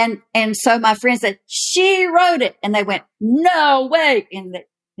 And so my friend said, "She wrote it." And they went, "No way."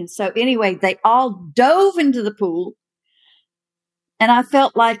 And so anyway, they all dove into the pool. And I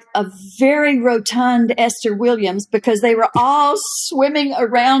felt like a very rotund Esther Williams, because they were all swimming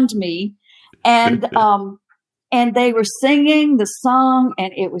around me, and they were singing the song,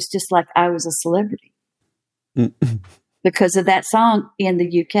 and it was just like I was a celebrity because of that song in the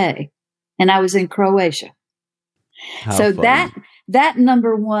UK. and I was in Croatia. How So fun. that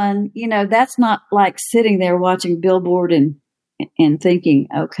number one, that's not like sitting there watching Billboard and thinking,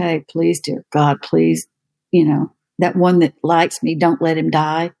 okay, please, dear God, please, that one that likes me, don't let him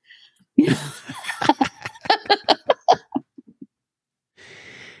die.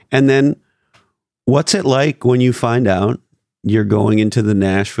 And then what's it like when you find out you're going into the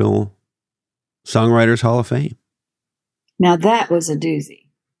Nashville Songwriters Hall of Fame? Now that was a doozy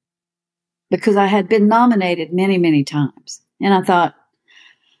because I had been nominated many, many times. And I thought,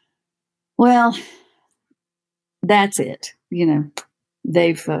 well, that's it.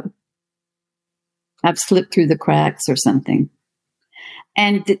 I've slipped through the cracks or something.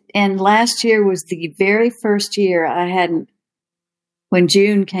 And last year was the very first year when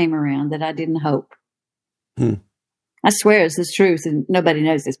June came around, that I didn't hope. I swear it's the truth, and nobody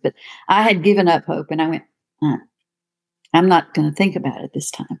knows this, but I had given up hope, and I went, I'm not going to think about it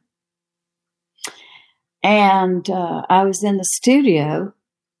this time. And I was in the studio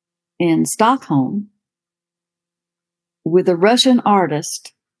in Stockholm with a Russian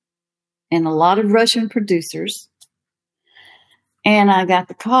artist and a lot of Russian producers. And I got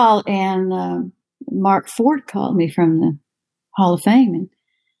the call, and Mark Ford called me from the Hall of Fame, and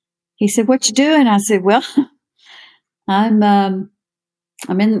he said, "What you doing?" I said, "Well, I'm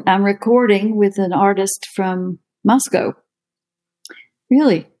recording with an artist from Moscow."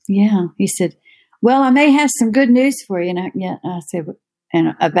 "Really?" "Yeah." He said, "Well, I may have some good news for you." And I said,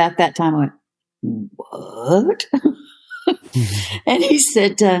 and about that time I went, "What?" And he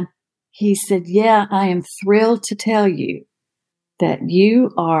said, "Yeah, I am thrilled to tell you that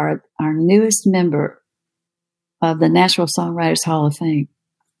you are our newest member of the Nashville Songwriters Hall of Fame."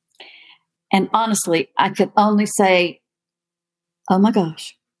 And honestly, I could only say, "Oh my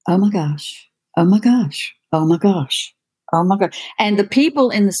gosh, oh my gosh, oh my gosh, oh my gosh, oh my gosh." And the people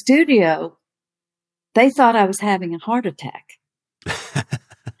in the studio, they thought I was having a heart attack.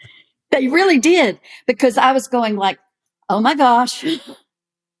 They really did, because I was going like, "Oh my gosh."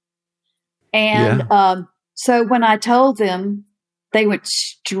 And so when I told them, they went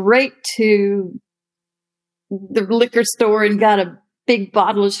straight to the liquor store and got a big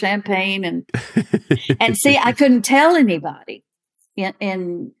bottle of champagne. And see, I couldn't tell anybody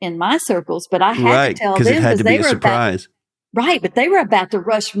in my circles, but I had to tell them, because it had to be a surprise. Right, but they were about to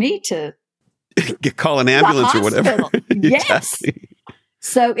rush me to call an ambulance or whatever. Yes. Exactly.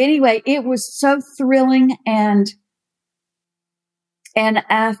 So anyway, it was so thrilling, and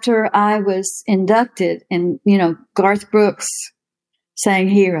after I was inducted, and Garth Brooks sang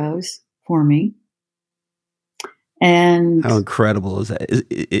Heroes for me. And how incredible is that?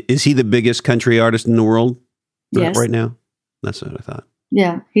 Is he the biggest country artist in the world? Yes. Right now? That's what I thought.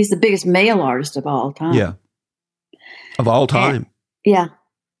 Yeah. He's the biggest male artist of all time. Yeah. Of all time. Yeah.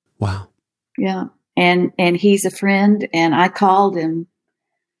 Wow. Yeah. And he's a friend, and I called him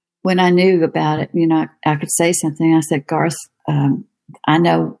when I knew about it. I could say something. I said, "Garth, I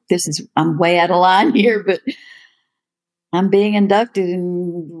know I'm way out of line here, but I'm being inducted,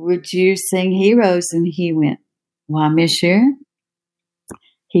 and would you sing Heroes?" And he went, "Why, monsieur?"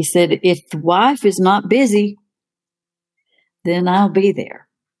 He said, "If the wife is not busy, then I'll be there."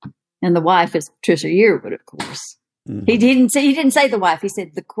 And the wife is Patricia Yearwood, of course. Mm-hmm. He didn't say the wife. He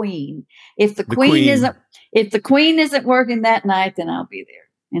said the Queen. If the Queen isn't working that night, then I'll be there.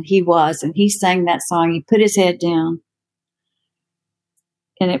 And he was, and he sang that song. He put his head down,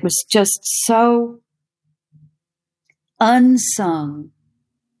 and it was just so unsung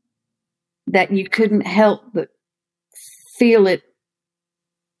that you couldn't help but feel it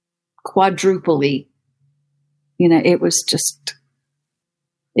quadruply. It was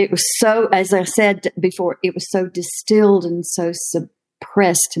so, as I said before, it was so distilled and so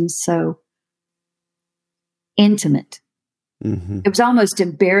suppressed and so intimate. Mm-hmm. It was almost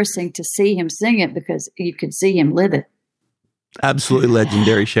embarrassing to see him sing it, because you could see him live it. Absolutely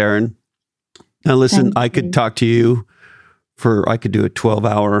legendary, Sharon. Now listen, I could talk to you I could do a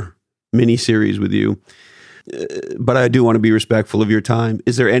 12-hour mini series with you, but I do want to be respectful of your time.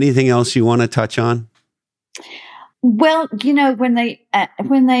 Is there anything else you want to touch on? Well, when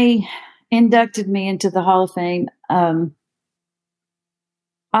they inducted me into the Hall of Fame,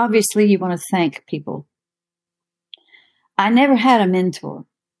 obviously you want to thank people. I never had a mentor.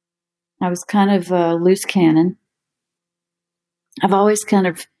 I was kind of a loose cannon. I've always kind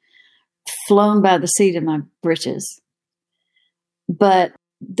of flown by the seat of my britches. But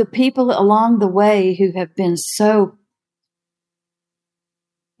the people along the way who have been so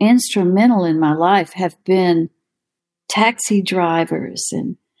instrumental in my life have been taxi drivers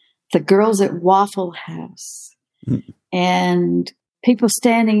and the girls at Waffle House and people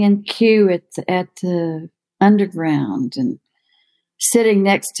standing in queue at the underground and sitting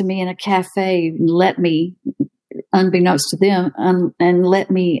next to me in a cafe and let me, unbeknownst to them, and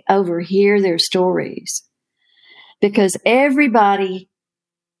let me overhear their stories. Because everybody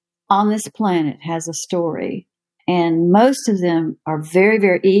on this planet has a story, and most of them are very,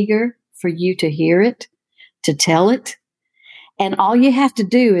 very eager for you to hear it, to tell it. And all you have to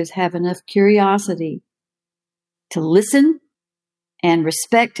do is have enough curiosity to listen and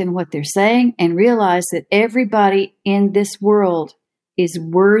respect in what they're saying and realize that everybody in this world is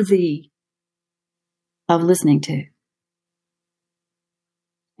worthy of listening to.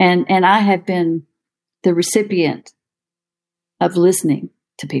 And I have been the recipient of listening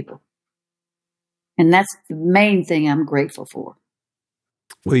to people. And that's the main thing I'm grateful for.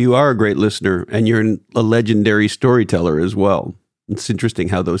 Well, you are a great listener, and you're a legendary storyteller as well. It's interesting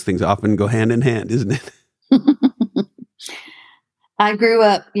how those things often go hand in hand, isn't it? I grew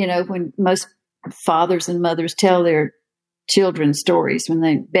up, when most fathers and mothers tell their children stories,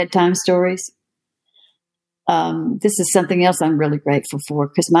 bedtime stories. This is something else I'm really grateful for,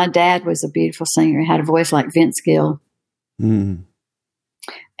 because my dad was a beautiful singer. He had a voice like Vince Gill. Mm.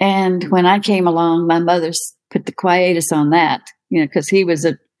 And when I came along, my mother put the quietus on that, because he was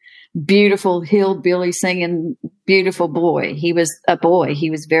a beautiful hillbilly singing beautiful boy. He was a boy. He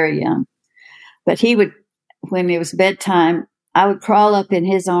was very young. But he would, when it was bedtime, I would crawl up in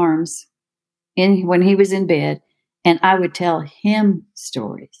his arms when he was in bed, and I would tell him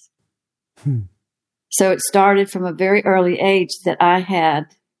stories. So it started from a very early age that I had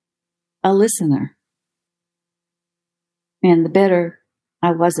a listener. And the better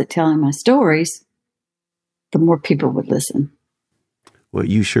I was at telling my stories, the more people would listen. Well,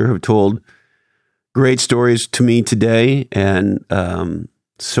 you sure have told great stories to me today, and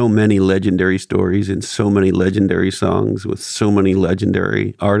so many legendary stories and so many legendary songs with so many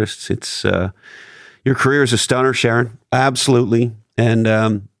legendary artists. It's your career is a stunner, Sharon. Absolutely.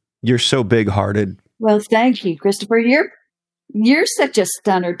 And you're so big-hearted. Well, thank you, Christopher. You're such a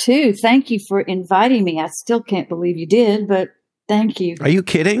stunner, too. Thank you for inviting me. I still can't believe you did, but thank you. Are you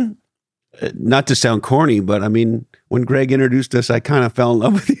kidding? Not to sound corny, but I mean, when Greg introduced us, I kind of fell in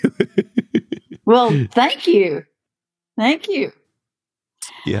love with you. Well, thank you. Thank you.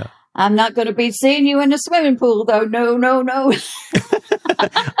 Yeah. I'm not going to be seeing you in the swimming pool, though. No.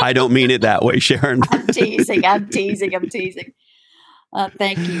 I don't mean it that way, Sharon. I'm teasing.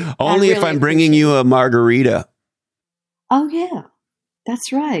 Thank you. Only if I'm bringing you a margarita. Oh, yeah.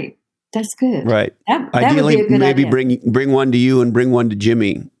 That's right. That's good. Right. That Ideally, would be a good maybe idea. bring one to you and bring one to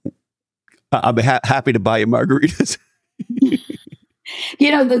Jimmy. I'll be happy to buy you margaritas.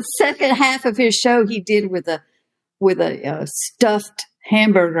 The second half of his show he did with a stuffed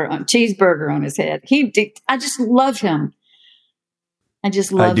cheeseburger on his head. I just love him. I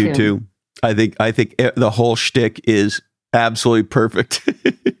do too. I think the whole shtick is absolutely perfect.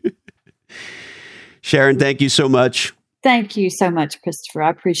 Sharon, thank you so much. Thank you so much, Christopher.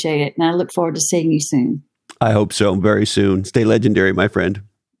 I appreciate it. And I look forward to seeing you soon. I hope so. Very soon. Stay legendary, my friend.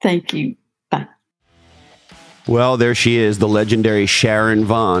 Thank you. Bye. Well, there she is, the legendary Sharon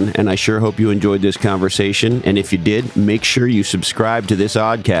Vaughn, and I sure hope you enjoyed this conversation. And if you did, make sure you subscribe to this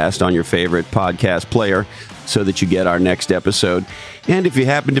oddcast on your favorite podcast player so that you get our next episode. And if you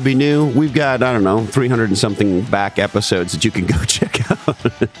happen to be new, we've got, 300 and something back episodes that you can go check out.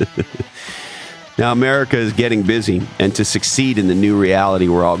 Now, America is getting busy, and to succeed in the new reality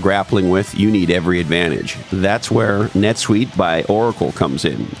we're all grappling with, you need every advantage. That's where NetSuite by Oracle comes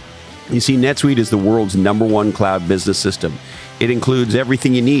in. You see, NetSuite is the world's #1 cloud business system. It includes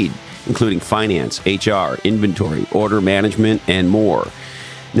everything you need, including finance, HR, inventory, order management, and more.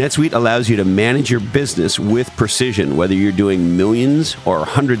 NetSuite allows you to manage your business with precision. Whether you're doing millions or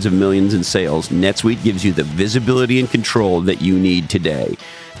hundreds of millions in sales, NetSuite gives you the visibility and control that you need today.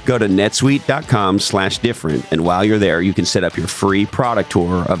 Go to netsuite.com/different, and while you're there, you can set up your free product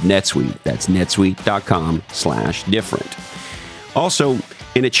tour of NetSuite. That's netsuite.com/different. Also,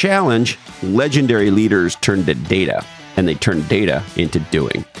 in a challenge, legendary leaders turn to data, and they turn data into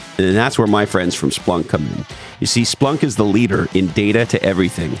doing. And that's where my friends from Splunk come in. You see, Splunk is the leader in data to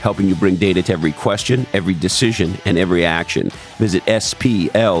everything, helping you bring data to every question, every decision, and every action. Visit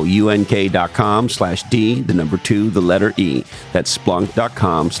splunk.com/D, the number 2, the letter E. That's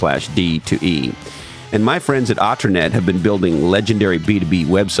splunk.com/D2E. And my friends at Atranet have been building legendary B2B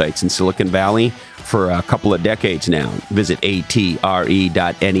websites in Silicon Valley for a couple of decades now. Visit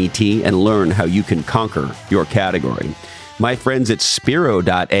atre.net and learn how you can conquer your category. My friends at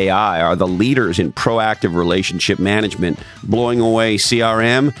Spiro.ai are the leaders in proactive relationship management, blowing away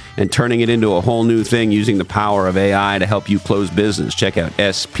CRM and turning it into a whole new thing using the power of AI to help you close business. Check out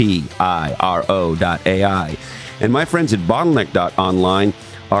Spiro.ai. And my friends at Bottleneck.online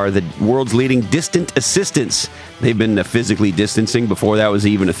are the world's leading distant assistants. They've been physically distancing before that was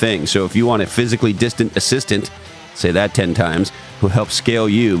even a thing. So if you want a physically distant assistant, say that 10 times, who helps scale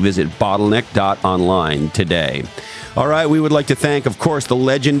you, visit bottleneck.online today. All right, we would like to thank, of course, the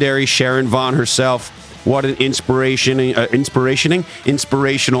legendary Sharon Vaughn herself. What an inspirational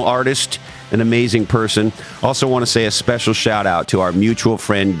artist, an amazing person. Also want to say a special shout out to our mutual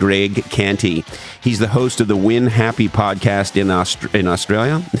friend, Greg Canty. He's the host of the Win Happy podcast in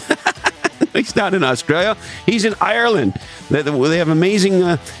Australia. He's not in Australia. He's in Ireland. They have amazing,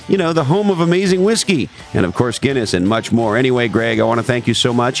 the home of amazing whiskey. And, of course, Guinness and much more. Anyway, Greg, I want to thank you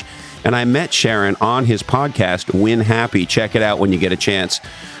so much. And I met Sharon on his podcast, Win Happy. Check it out when you get a chance.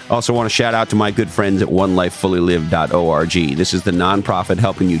 Also want to shout out to my good friends at onelifefullylived.org. This is the nonprofit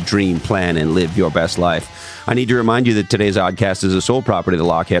helping you dream, plan, and live your best life. I need to remind you that today's Oddcast is a sole property of the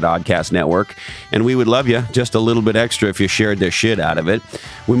Lochhead Oddcast Network, and we would love you just a little bit extra if you shared the shit out of it.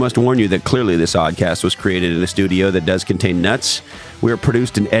 We must warn you that clearly this Oddcast was created in a studio that does contain nuts. We are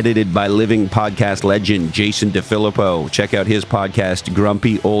produced and edited by living podcast legend Jason DeFilippo. Check out his podcast,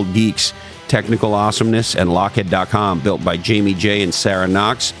 Grumpy Old Geeks, Technical Awesomeness, and Lochhead.com, built by Jamie J. and Sarah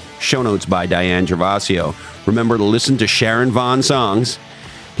Knox. Show notes by Diane Gervasio. Remember to listen to Sharon Vaughn songs.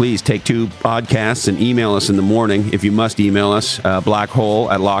 Please take 2 podcasts and email us in the morning. If you must email us,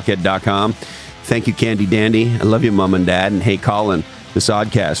 blackhole@lochhead.com. Thank you, Candy Dandy. I love you, Mom and Dad. And hey, Colin, this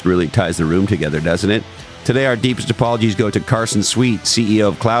Oddcast really ties the room together, doesn't it? Today, our deepest apologies go to Carson Sweet, CEO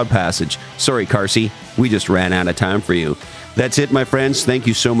of Cloud Passage. Sorry, Carsey, we just ran out of time for you. That's it, my friends. Thank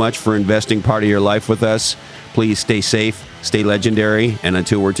you so much for investing part of your life with us. Please stay safe, stay legendary, and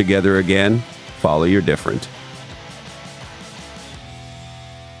until we're together again, follow your different.